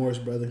just got a Morris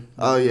brother.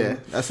 Oh yeah,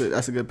 that's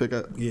a good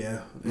pickup.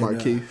 Yeah,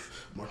 Markeith,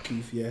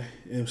 yeah.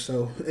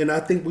 And I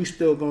think we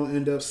still gonna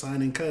end up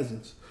signing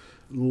Cousins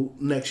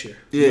next year.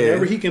 Yeah,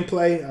 whenever he can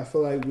play, I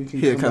feel like we can.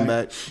 He'll come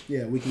back.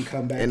 Yeah, we can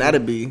come back. And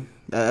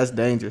that's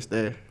dangerous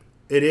there.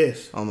 It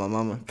is. Oh my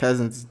mama,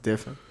 Cousins is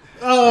different.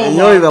 Oh, and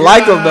you don't even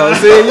like him though.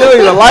 See, you don't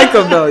even like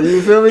him though.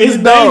 You feel me?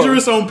 It's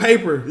dangerous on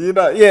paper.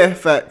 Yeah,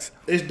 facts.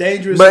 It's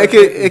dangerous, but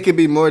it could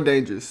be more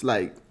dangerous,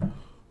 like.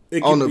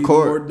 It on the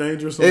court. More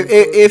dangerous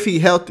if he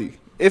healthy.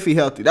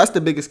 That's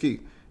the biggest key.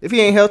 If he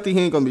ain't healthy,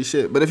 he ain't gonna be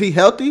shit. But if he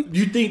healthy,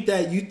 you think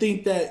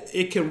that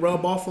it can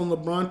rub off on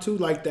LeBron too,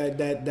 like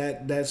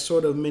that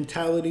sort of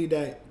mentality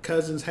that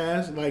Cousins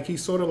has, like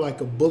he's sort of like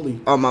a bully.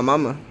 Oh my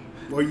mama.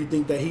 Or you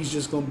think that he's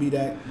just gonna be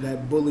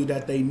that bully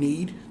that they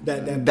need?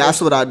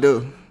 That's what I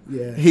do.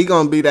 Yeah. He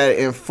gonna be that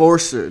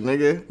enforcer,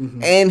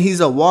 nigga, and he's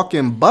a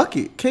walking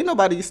bucket. Can't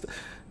nobody.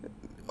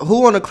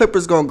 Who on the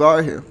Clippers gonna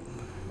guard him?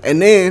 And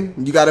then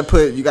you gotta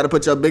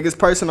put your biggest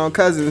person on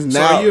Cousins.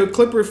 Now, so are you a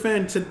Clipper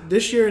fan to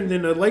this year and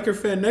then a Laker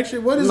fan next year?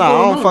 What is going on?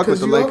 on? I don't fuck with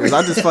the Lakers.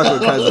 I just fuck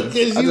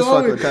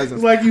with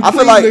Cousins. Like you I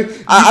feel like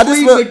I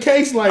just feel, the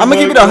case like I'm gonna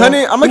keep it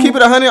 100. I'm gonna keep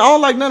it 100. I don't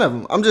like none of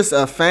them. I'm just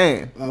a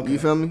fan. Okay. You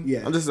feel me?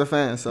 Yeah. I'm just a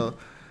fan. So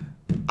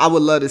I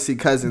would love to see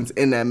Cousins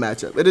in that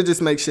matchup. It'll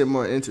just make shit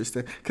more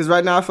interesting. Because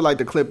right now I feel like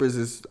the Clippers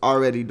is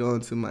already doing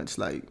too much.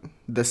 Like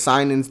the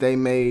signings they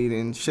made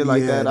and shit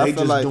like that. I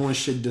feel like doing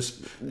shit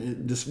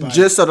despite.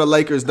 Just so the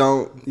Lakers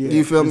don't.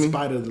 You feel me? In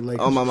spite of the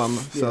Lakers. Oh my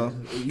mama. Yeah. So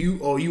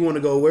you want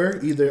to go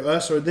where? Either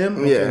us or them?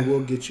 Okay,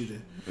 we'll get you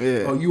then.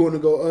 Yeah. Oh, you want to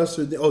go us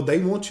or them? Oh, they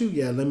want you?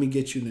 Yeah, let me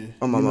get you then.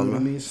 Oh my mama.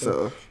 What I mean?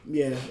 So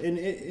yeah, and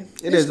it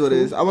is what it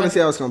is. I want to see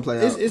how it's gonna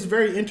play out. It's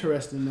very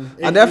interesting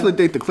though. I definitely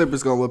think the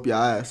Clippers gonna whoop your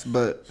ass,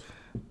 but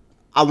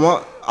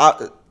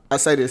I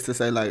say this to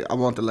say like I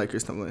want the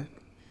Lakers to win.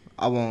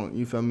 I want,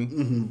 you feel me,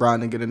 Brian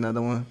to get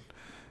another one.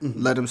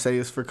 Let them say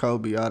it's for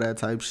Kobe, all that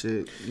type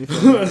shit. You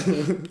feel me?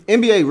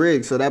 NBA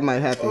rigged, so that might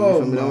happen. You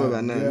feel me? Don't worry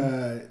about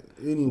nothing.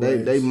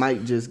 Anyways, They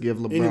might just give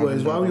LeBron.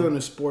 Anyways, while we on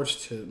the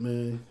sports tip,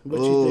 man,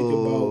 what you think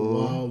about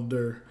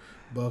Wilder,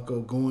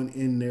 Bucko going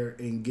in there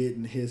and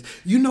getting his?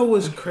 You know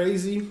what's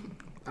crazy?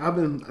 I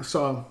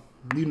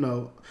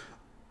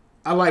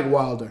like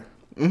Wilder,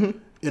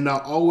 and I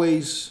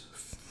always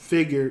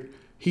figured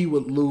he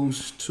would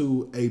lose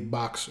to a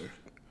boxer.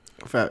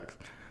 Fact.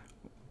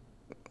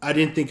 I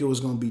didn't think it was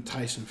going to be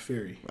Tyson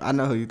Fury. I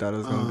know who you thought it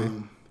was going to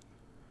be.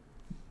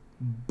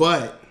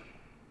 But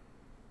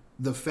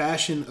the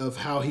fashion of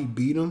how he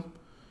beat him,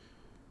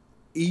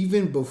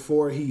 even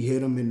before he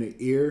hit him in the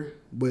ear,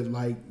 with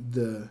like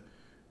the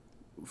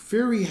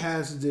Fury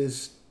has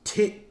this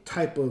tick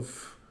type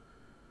of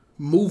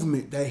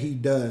movement that he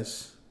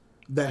does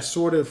that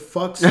sort of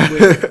fucks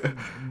with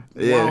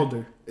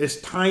Wilder. It's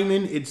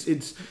timing.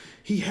 It's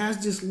he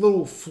has this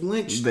little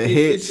flinch. The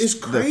hits, it's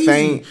crazy. The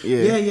feint.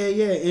 Yeah.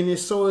 And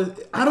it's so.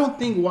 I don't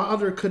think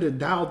Wilder could have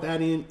dialed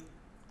that in,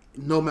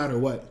 no matter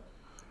what.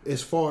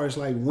 As far as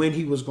like when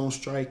he was gonna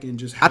strike and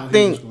just how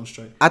he was gonna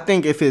strike. I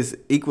think if his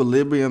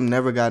equilibrium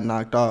never got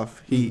knocked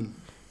off,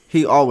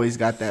 he always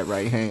got that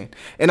right hand.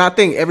 And I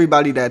think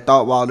everybody that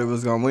thought Wilder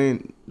was gonna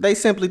win, they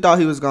simply thought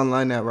he was gonna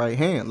land that right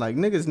hand. Like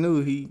niggas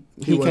knew he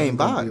can't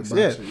box.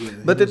 Yeah.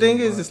 But the thing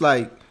is, it's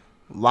like,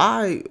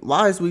 why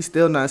is we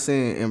still not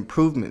seeing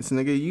improvements,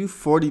 nigga? You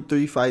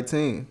 43 fights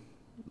in.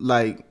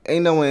 Like,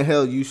 ain't no in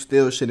hell you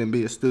still shouldn't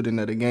be a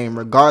student of the game,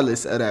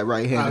 regardless of that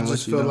right hand. I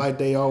just feel like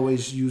they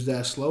always use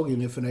that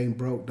slogan: "If it ain't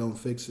broke, don't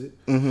fix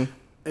it." Mm-hmm.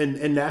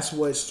 And that's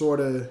what sort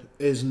of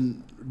is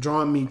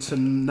drawing me to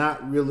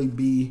not really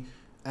be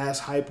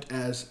as hyped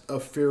as a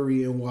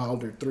Fury and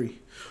Wilder 3.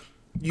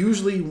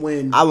 Usually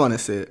when I want to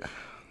see it.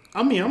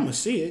 I mean, I'm gonna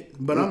see it,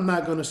 but I'm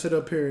not gonna sit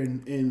up here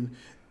and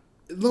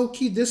low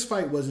key. This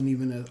fight wasn't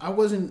even. I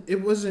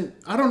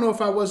don't know if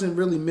I wasn't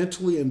really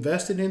mentally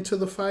invested into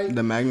the fight.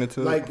 The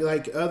magnitude,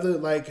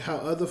 like how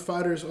other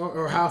fighters are,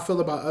 or how I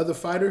feel about other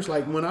fighters.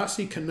 Like when I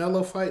see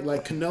Canelo fight,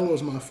 like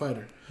Canelo's my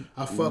fighter.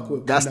 I fuck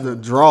with. That's Canelo. the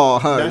draw,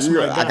 huh? That's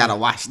my guy. I gotta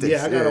watch this.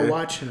 Yeah, I gotta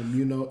watch him.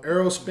 You know,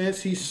 Errol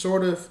Spence. He's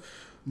sort of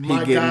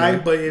my guy,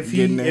 there, but if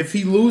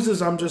he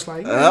loses, I'm just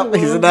like,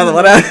 he's another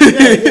one.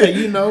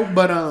 you know.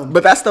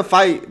 But that's the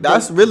fight.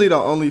 That's really the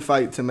only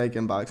fight to make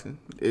in boxing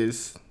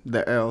is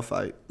the Errol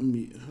fight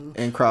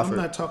and Crawford. I'm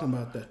not talking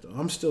about that though.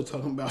 I'm still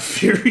talking about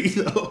Fury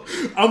though.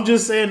 I'm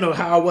just saying though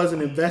how I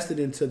wasn't invested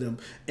into them,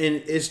 and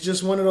it's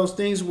just one of those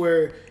things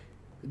where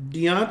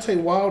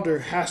Deontay Wilder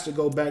has to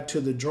go back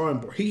to the drawing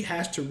board. He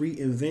has to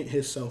reinvent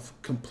himself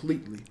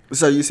completely.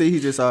 So you see,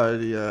 he just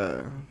already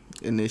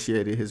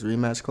initiated his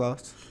rematch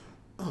clause.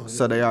 Oh,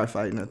 so they are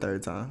fighting a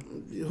third time,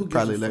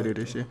 probably later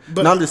this year.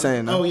 But I'm just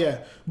saying. Oh yeah,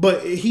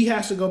 but he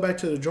has to go back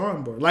to the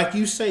drawing board. Like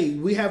you say,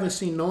 we haven't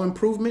seen no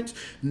improvements.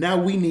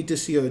 Now we need to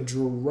see a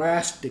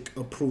drastic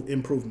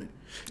improvement.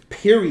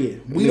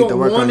 Period. We don't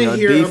want to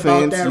hear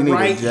defense, about that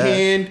right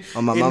hand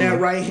and that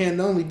right hand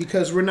only,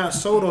 because we're not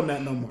sold on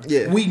that no more.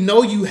 Yeah. We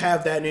know you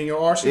have that in your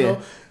arsenal,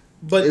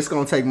 but it's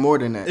gonna take more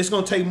than that. It's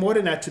gonna take more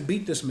than that to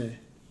beat this man.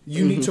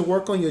 You need to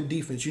work on your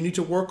defense. You need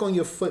to work on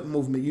your foot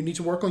movement. You need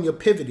to work on your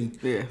pivoting.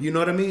 Yeah. You know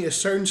what I mean? It's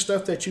certain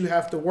stuff that you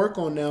have to work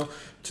on now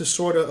to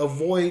sort of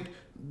avoid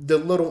the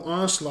little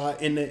onslaught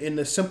in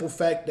the simple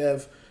fact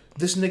of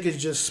this nigga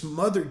just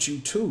smothered you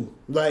too.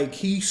 Like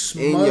he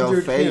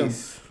smothered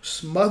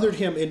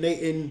him,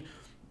 and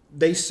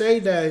they say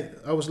that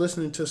I was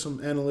listening to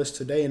some analysts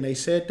today, and they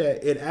said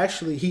that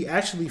he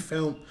actually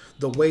found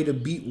the way to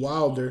beat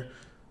Wilder.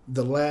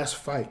 The last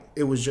fight,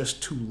 it was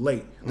just too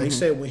late. They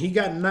said when he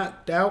got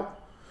knocked out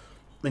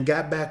and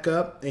got back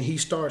up and he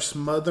started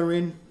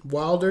smothering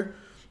Wilder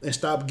and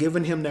stopped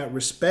giving him that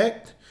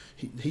respect,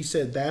 he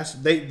said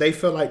they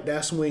feel like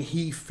that's when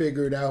he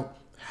figured out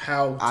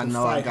how to fight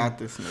I got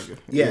this nigga.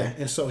 Yeah,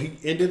 and so he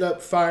ended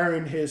up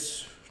firing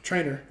his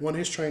trainer, one of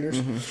his trainers,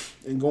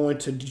 and going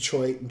to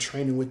Detroit and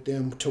training with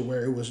them to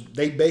where it was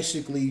they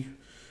basically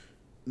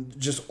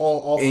just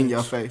all offense. In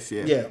your face,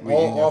 yeah. Yeah,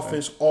 all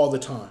offense all the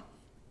time.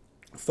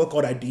 Fuck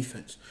all that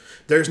defense.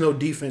 There's no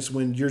defense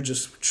when you're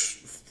just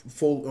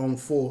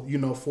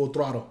full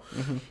throttle.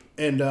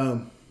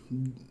 And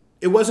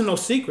it wasn't no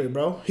secret,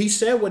 bro. He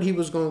said what he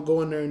was going to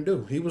go in there and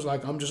do. He was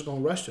like, I'm just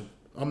going to rush him.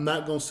 I'm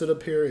not going to sit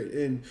up here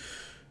and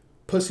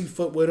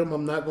pussyfoot with him.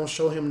 I'm not going to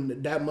show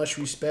him that much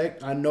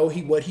respect. I know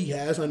what he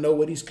has. I know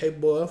what he's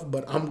capable of,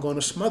 but I'm going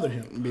to smother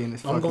him.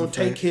 I'm going to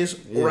take his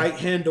right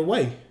hand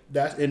away.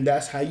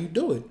 That's how you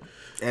do it.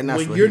 And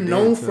that's when you're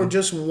known for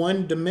just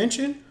one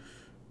dimension.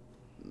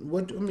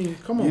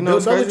 Come on. Bill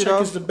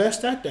Belichick is the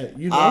best at that.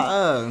 You know.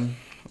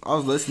 I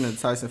was listening to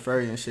Tyson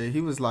Fury and shit. He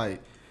was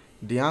like,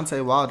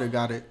 Deontay Wilder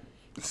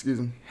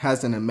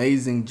has an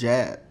amazing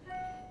jab.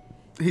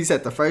 He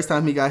said the first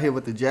time he got hit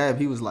with the jab,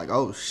 he was like,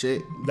 oh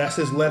shit. That's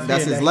his left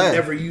hand that he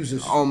never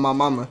uses. On my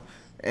mama.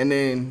 And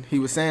then he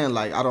was saying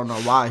like, I don't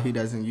know why he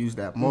doesn't use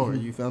that more.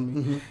 You feel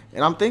me?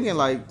 And I'm thinking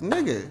like,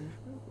 nigga,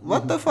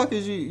 what the fuck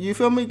is you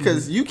feel me?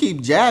 Because you keep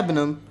jabbing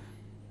him.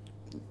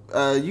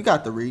 You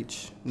got the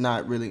reach.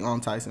 Not really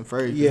on Tyson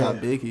Fury because how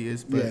big he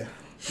is. But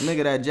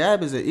nigga, that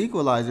jab is an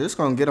equalizer. It's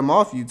going to get him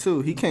off you,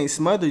 too. He can't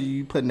smother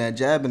you putting that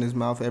jab in his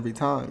mouth every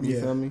time. You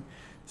feel me?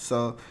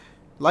 So,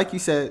 like you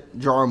said,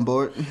 drawing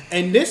board.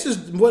 And this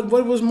is what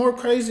was more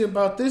crazy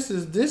about this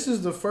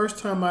is the first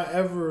time I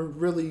ever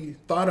really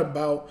thought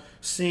about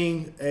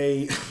seeing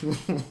a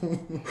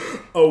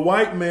a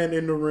white man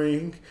in the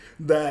ring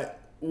that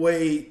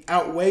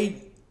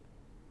outweighed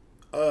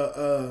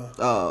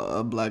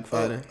a black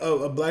fighter.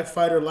 A black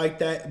fighter like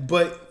that,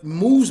 but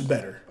moves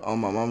better. Oh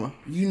my mama.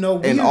 You know,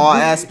 in all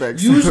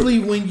aspects. Usually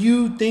when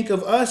you think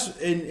of us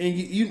and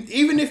you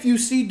even if you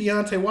see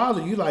Deontay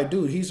Wilder, you like,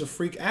 dude, he's a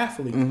freak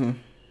athlete. Mm-hmm.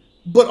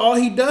 But all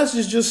he does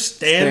is just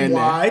stand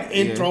wide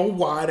and throw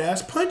wide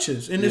ass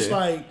punches. And it's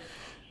like,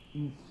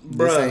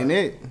 bruh, this ain't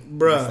it.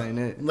 Bruh. This ain't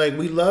it. Like,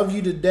 we love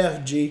you to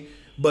death, G,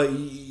 but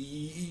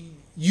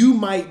you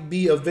might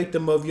be a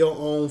victim of your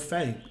own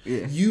fame.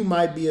 Yeah. You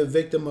might be a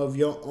victim of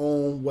your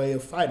own way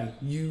of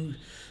fighting.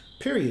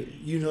 Period.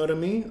 You know what I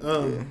mean?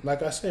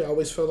 Like I said, I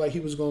always felt like he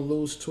was going to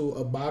lose to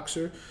a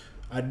boxer.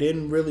 I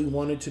didn't really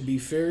want it to be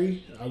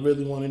Fury. I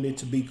really wanted it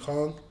to be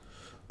Kong.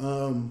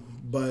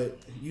 But,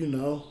 you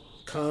know,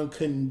 Khan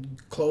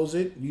couldn't close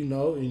it, you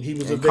know, and he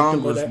was a victim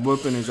Kong was of that.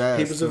 Whooping his ass.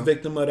 He was a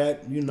victim of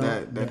that, you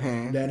know, that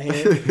hand. That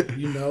hand,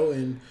 you know,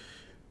 and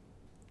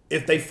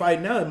if they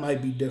fight now, it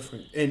might be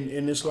different.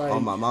 And it's like, oh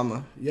my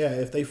mama, yeah,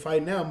 if they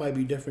fight now, it might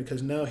be different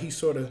because now he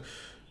sort of,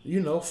 you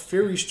know,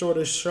 Fury sort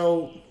of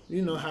showed,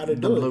 you know, how to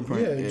do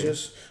it. Yeah,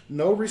 just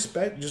no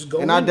respect, just go.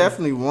 And I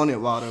definitely wanted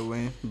Wilder to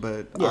win,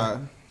 but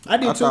I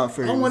did too.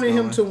 I wanted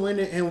him to win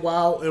it in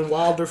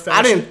Wilder fashion.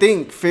 I didn't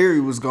think Fury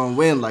was gonna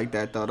win like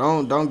that though.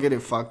 Don't get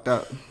it fucked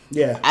up.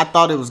 Yeah, I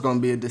thought it was gonna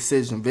be a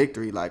decision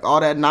victory, like all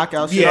that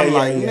knockout shit. I'm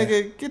like,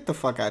 nigga, get the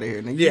fuck out of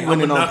here, nigga. You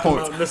winning on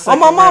points. Oh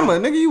my mama,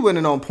 nigga, you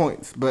winning on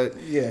points. But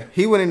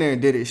he went in there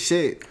and did his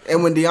shit.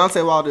 And when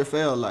Deontay Wilder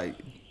fell, like,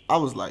 I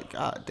was like,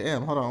 God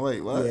damn, hold on,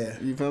 wait, what? Yeah.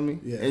 You feel me?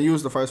 Yeah. And you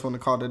was the first one to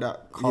call it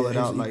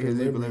out. Like his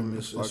equilibrium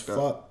is fucked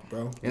up,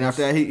 bro. And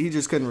after that, he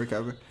just couldn't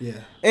recover. Yeah.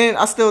 And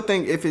I still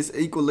think if his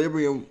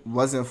equilibrium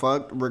wasn't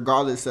fucked,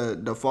 regardless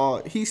of the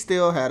fall, he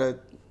still had a.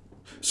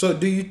 So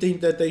do you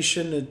think that they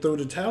shouldn't have threw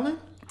the talent?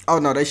 Oh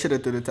no, they should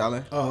have threw the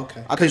talent. Oh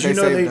okay. Because you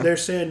know they're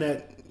saying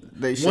that.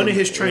 One of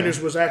his trainers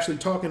was actually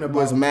talking about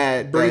was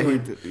mad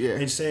Breland,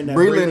 and saying that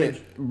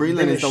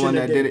Breland is the one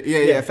that did it.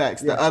 Yeah,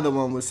 facts. Yeah. The other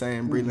one was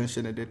saying Breland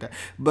shouldn't have did that.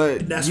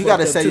 But you got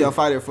to say your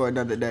fighter for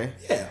another day.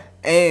 Yeah.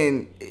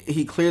 And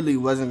he clearly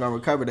wasn't going to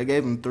recover. They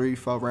gave him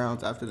 3-4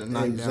 rounds after the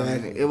knockdown.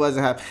 Exactly. It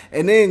wasn't happening.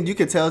 And then you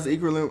could tell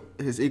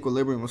his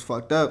equilibrium was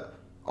fucked up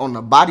on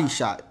the body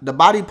shot. The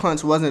body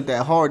punch wasn't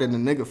that hard and the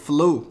nigga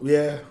flew.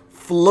 Yeah.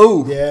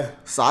 Yeah.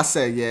 So I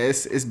said, yeah,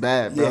 it's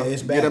bad, bro. Yeah,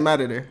 it's bad. Get him out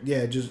of there.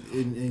 Yeah, just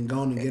and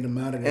go and get him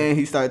out of there. And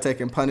he started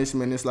taking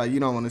punishment. It's like, you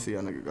don't want to see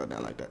a nigga go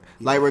down like that.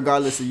 Yeah. Like,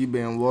 regardless of you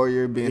being a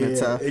warrior, being a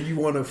tough. And you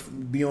want to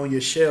be on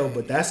your shell,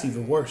 but that's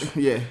even worse.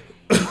 Yeah.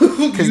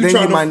 Because then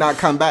you might not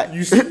come back.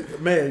 You see,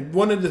 man,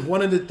 one of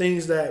the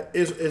things that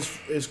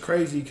is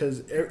crazy,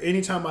 because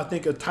anytime I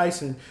think of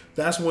Tyson,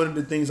 that's one of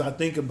the things I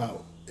think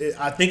about.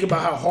 I think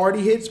about how hard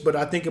he hits, but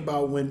I think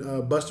about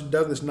when Buster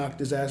Douglas knocked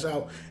his ass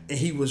out and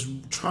he was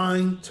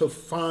trying to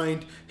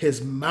find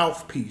his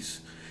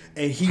mouthpiece.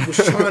 And he was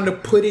trying to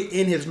put it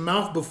in his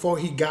mouth before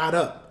he got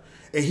up.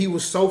 And he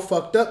was so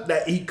fucked up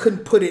that he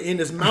couldn't put it in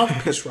his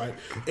mouthpiece right.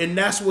 And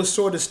that's what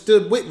sort of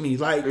stood with me.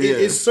 Like,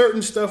 it's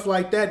certain stuff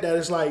like that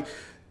is like,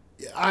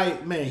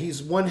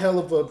 he's one hell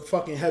of a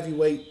fucking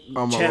heavyweight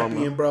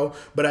champion, bro.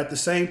 But at the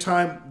same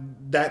time,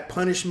 that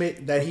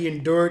punishment that he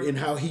endured and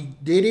how he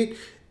did it,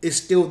 is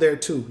still there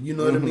too. You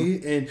know what I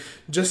mean? And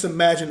just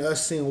imagine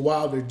us seeing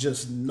Wilder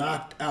just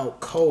knocked out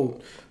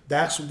cold.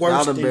 That's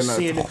worse than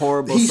seeing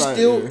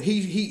it.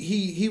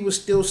 He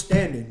was still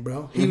standing,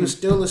 bro. He was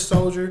still a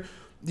soldier.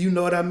 You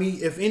know what I mean?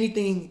 If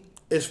anything,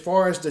 as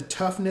far as the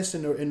toughness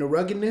and the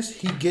ruggedness,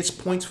 he gets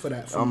points for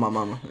that. My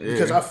mama. Yeah.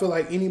 Because I feel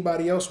like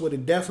anybody else would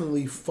have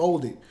definitely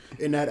folded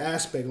in that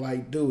aspect.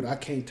 Like, dude, I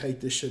can't take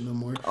this shit no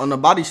more. On the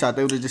body shot,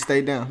 they would have just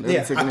stayed down.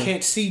 I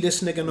can't see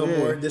this nigga no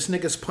more. This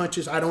nigga's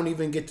punches, I don't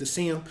even get to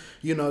see him.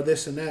 You know,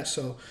 this and that.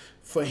 So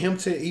for him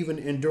to even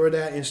endure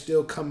that and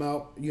still come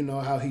out, you know,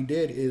 how he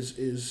did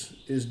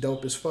is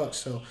dope as fuck.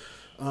 So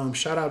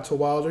shout out to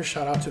Wilder.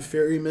 Shout out to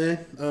Fury,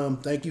 man.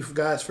 Thank you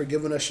guys for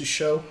giving us a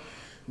show.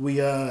 We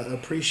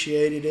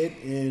appreciated it,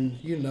 and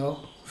you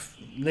know,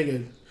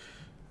 nigga,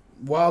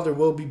 Wilder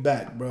will be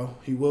back, bro.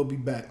 He will be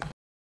back.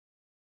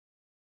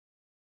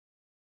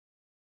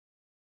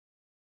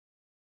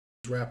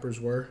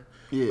 Rappers were,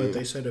 but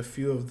they said a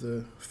few of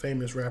the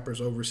famous rappers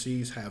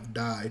overseas have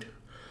died.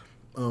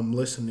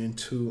 Listening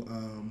to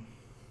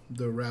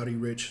the Rowdy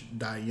Rich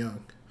Die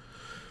Young,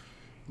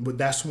 but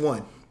that's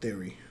one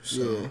theory.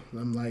 So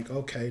I'm like,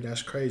 okay,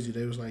 that's crazy.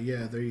 They was like,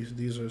 yeah,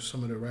 these are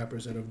some of the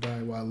rappers that have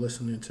died while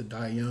listening to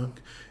Die Young.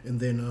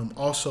 And then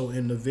also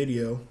in the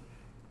video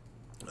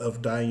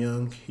of Die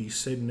Young, he's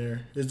sitting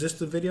there. Is this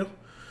the video?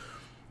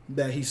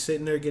 That he's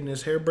sitting there getting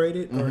his hair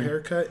braided or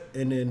haircut,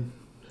 and then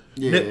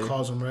Nip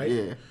calls him, right?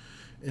 Yeah.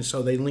 And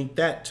so they linked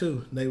that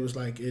too. They was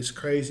like, it's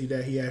crazy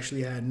that he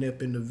actually had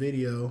Nip in the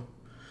video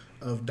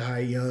of Die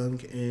Young,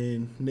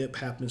 and Nip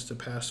happens to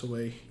pass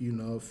away,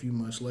 a few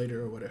months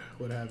later or whatever,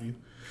 what have you.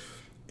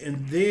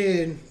 And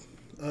then,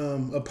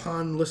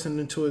 upon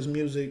listening to his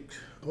music,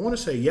 I want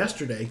to say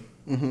yesterday,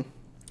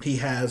 he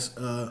has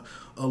a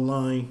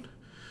line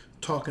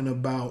talking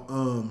about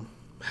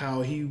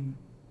how he...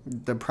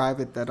 The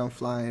private that I'm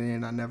flying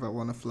in, I never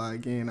want to fly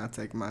again. I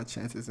take my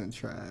chances in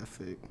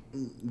traffic.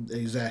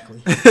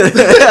 Exactly.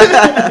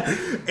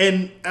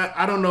 And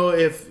I don't know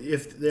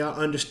if they all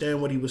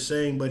understand what he was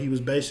saying, but he was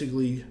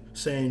basically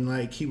saying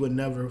like he would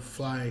never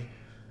fly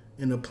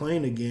in a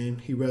plane again.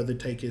 He'd rather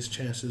take his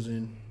chances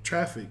in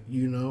traffic,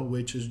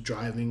 which is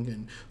driving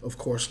and, of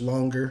course,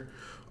 longer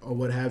or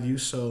what have you.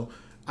 So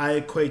I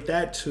equate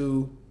that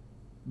to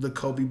the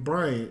Kobe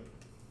Bryant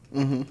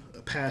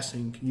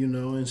passing,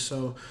 and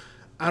so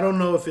I don't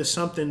know if it's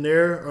something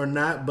there or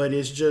not, but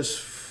it's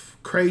just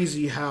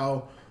crazy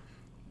how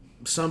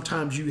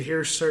sometimes you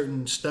hear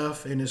certain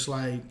stuff and it's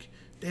like,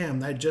 damn,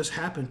 that just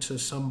happened to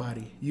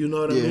somebody. You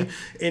know what I mean?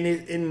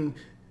 And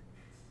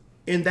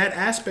in that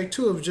aspect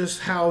too of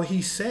just how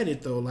he said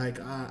it though,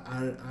 like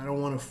I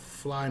don't want to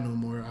fly no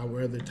more. I'd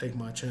rather take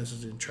my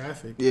chances in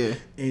traffic. Yeah.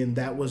 And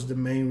that was the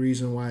main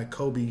reason why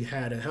Kobe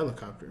had a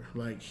helicopter.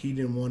 Like he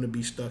didn't want to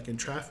be stuck in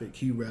traffic.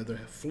 He'd rather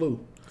have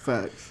flew.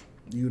 Facts.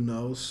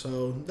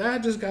 So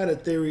that just got a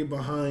theory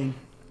behind,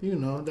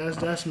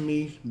 that's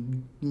me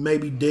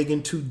maybe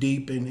digging too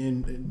deep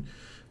and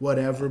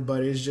whatever,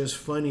 but it's just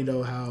funny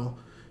though how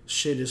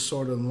shit is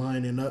sort of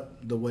lining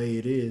up the way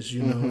it is,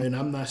 and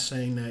I'm not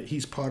saying that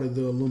he's part of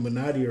the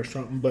Illuminati or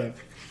something, but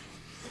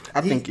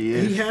I think he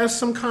is. He has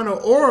some kind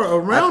of aura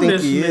around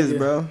this nigga. I think he is,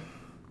 bro.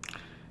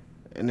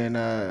 And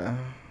then,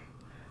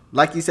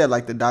 like you said,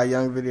 like the Die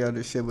Young video,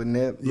 the shit with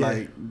Nip,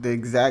 like the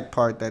exact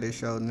part that it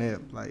showed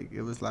Nip, like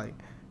it was like,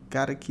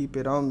 gotta keep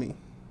it on me.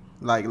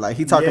 Like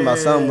he talking about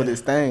something with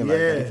his thing, like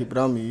gotta keep it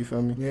on me, you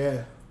feel me?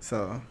 Yeah.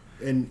 So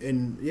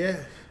and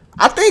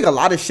I think a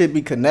lot of shit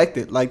be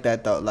connected like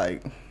that though.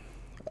 Like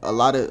a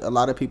lot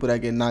of people that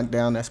get knocked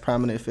down as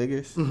prominent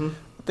figures. I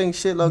think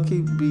shit low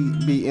key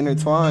be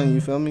intertwined,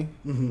 you feel me?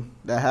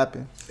 That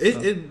happen.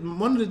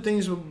 One of the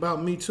things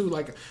about me too,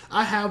 like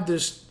I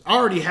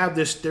already have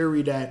this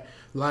theory that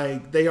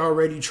like they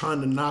already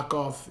trying to knock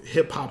off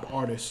hip hop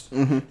artists,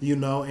 and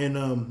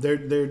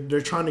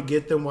they're trying to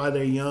get them while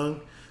they're young.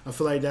 I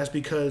feel like that's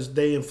because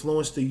they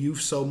influence the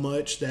youth so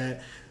much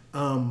that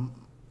a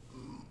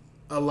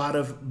lot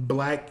of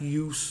black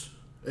youth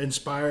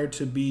inspired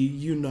to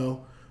be,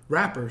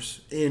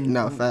 rappers.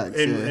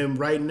 And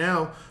right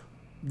now,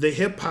 the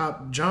hip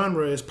hop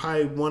genre is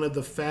probably one of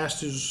the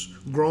fastest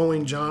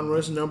growing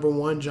genres, number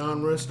one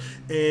genres,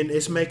 and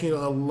it's making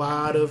a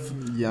lot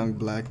of young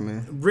black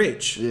men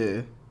rich.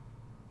 Yeah.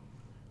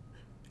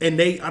 And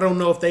I don't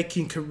know if they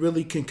can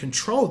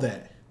control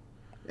that.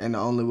 And the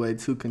only way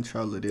to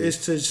control it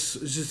is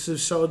to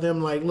show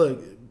them like,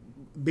 look,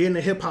 being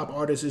a hip hop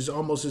artist is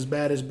almost as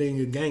bad as being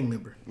a gang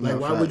member. Like,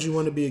 why would you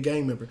want to be a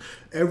gang member?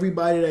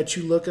 Everybody that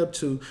you look up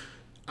to,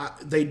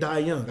 they die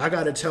young. I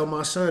got to tell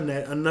my son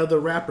that another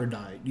rapper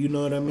died. You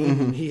know what I mean?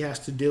 And he has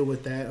to deal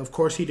with that. Of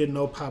course, he didn't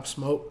know Pop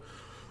Smoke.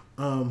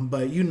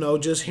 But,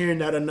 just hearing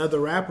that another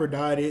rapper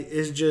died,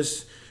 it's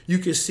just, you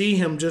can see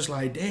him just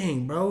like,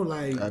 dang, bro.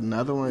 Like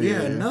another one?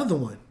 Yeah, another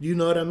one. You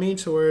know what I mean?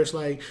 To where it's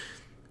like,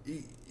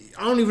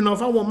 I don't even know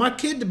if I want my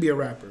kid to be a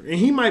rapper. And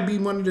he might be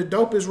one of the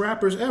dopest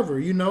rappers ever,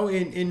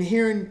 and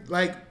hearing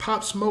like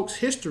Pop Smoke's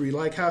history,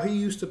 like how he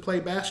used to play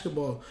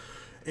basketball.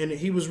 And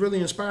he was really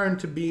inspiring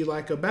to be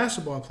like a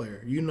basketball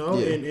player,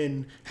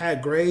 and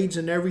had grades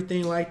and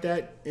everything like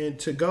that, and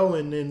to go,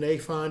 and then they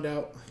find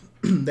out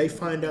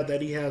that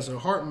he has a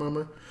heart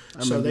murmur,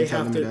 so they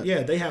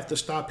have to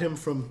stop him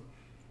from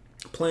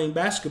playing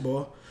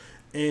basketball.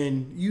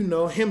 And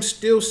him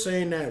still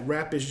saying that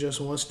rap is just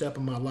one step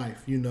of my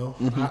life.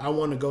 I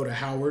want to go to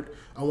Howard.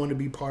 I want to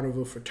be part of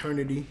a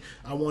fraternity.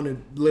 I want to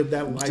live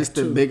that life just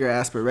too. the bigger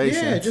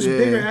aspirations. Yeah, just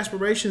bigger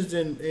aspirations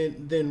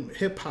than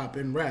hip hop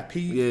and rap.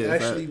 He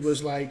actually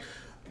was like,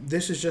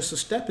 this is just a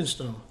stepping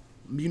stone.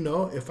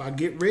 If I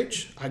get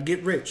rich, I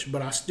get rich,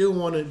 but I still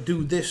want to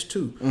do this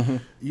too.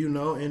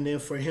 And then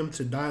for him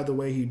to die the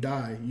way he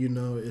died,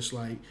 it's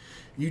like,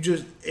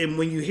 and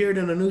when you hear it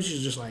in the news,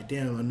 you're just like,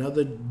 damn,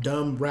 another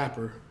dumb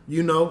rapper,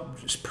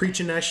 just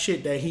preaching that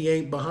shit that he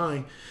ain't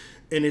behind.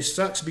 And it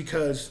sucks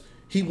because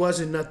he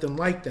wasn't nothing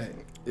like that.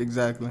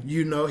 Exactly.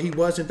 He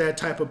wasn't that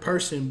type of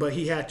person, but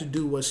he had to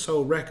do was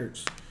sold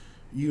records,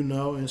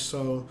 and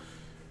so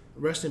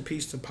rest in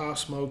peace to Pop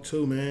Smoke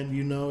too, man.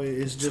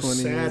 It's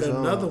just sad.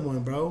 Another one,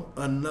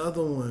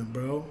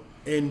 bro.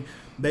 And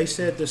they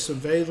said the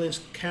surveillance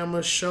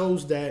camera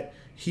shows that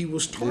he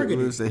was targeted.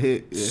 It was a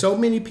hit. Yeah. So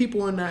many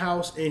people in the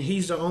house, and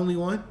he's the only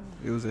one.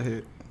 It was a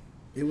hit.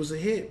 It was a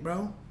hit,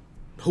 bro.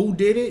 Who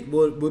did it?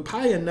 We'll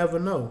probably never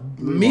know.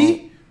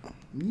 Me?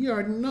 You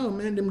already know,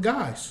 man. Them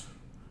guys.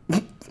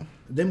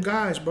 Them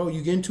guys, bro.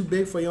 You getting too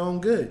big for your own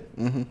good.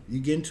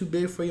 You getting too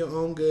big for your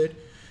own good.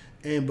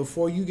 And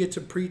before you get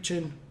to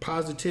preaching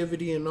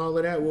positivity and all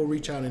of that, we'll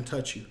reach out and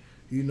touch you.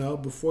 You know,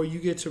 before you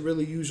get to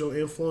really use your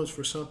influence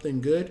for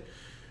something good,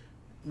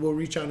 we'll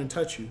reach out and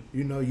touch you.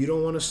 You know, you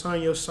don't want to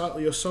sign your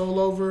soul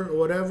over or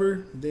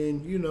whatever,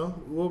 then, you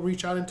know, we'll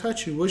reach out and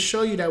touch you. We'll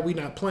show you that we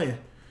not playing.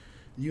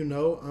 You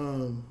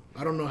know,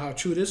 I don't know how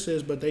true this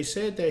is, but they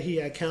said that he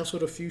had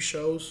canceled a few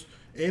shows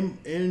in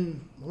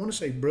I want to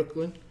say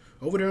Brooklyn,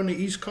 over there on the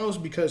East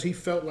Coast, because he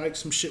felt like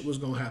some shit was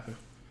going to happen.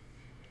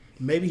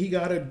 Maybe he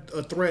got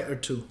a threat or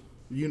two,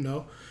 you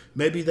know.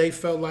 Maybe they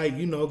felt like,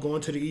 you know,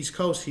 going to the East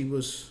Coast, to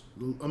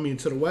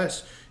the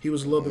West, he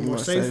was a little bit more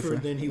safer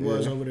than he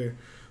was over there.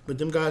 But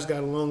them guys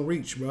got a long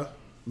reach, bro.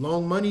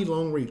 Long money,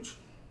 long reach.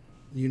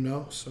 You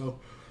know, so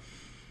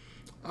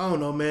I don't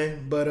know,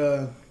 man.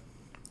 But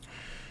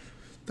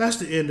that's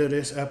the end of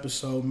this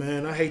episode,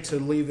 man. I hate to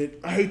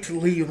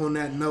leave on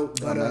that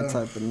note, but on that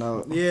type of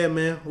note. Yeah,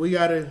 man. We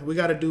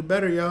gotta do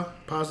better, y'all.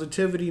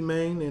 Positivity,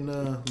 man, and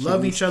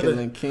love each other.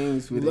 Killing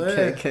kings with the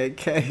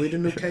KKK. We the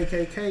new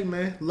KKK,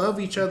 man. Love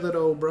each other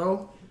though,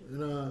 bro.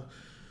 And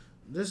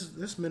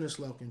this Menace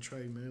and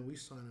Tre, man. We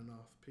signing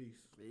off. Peace.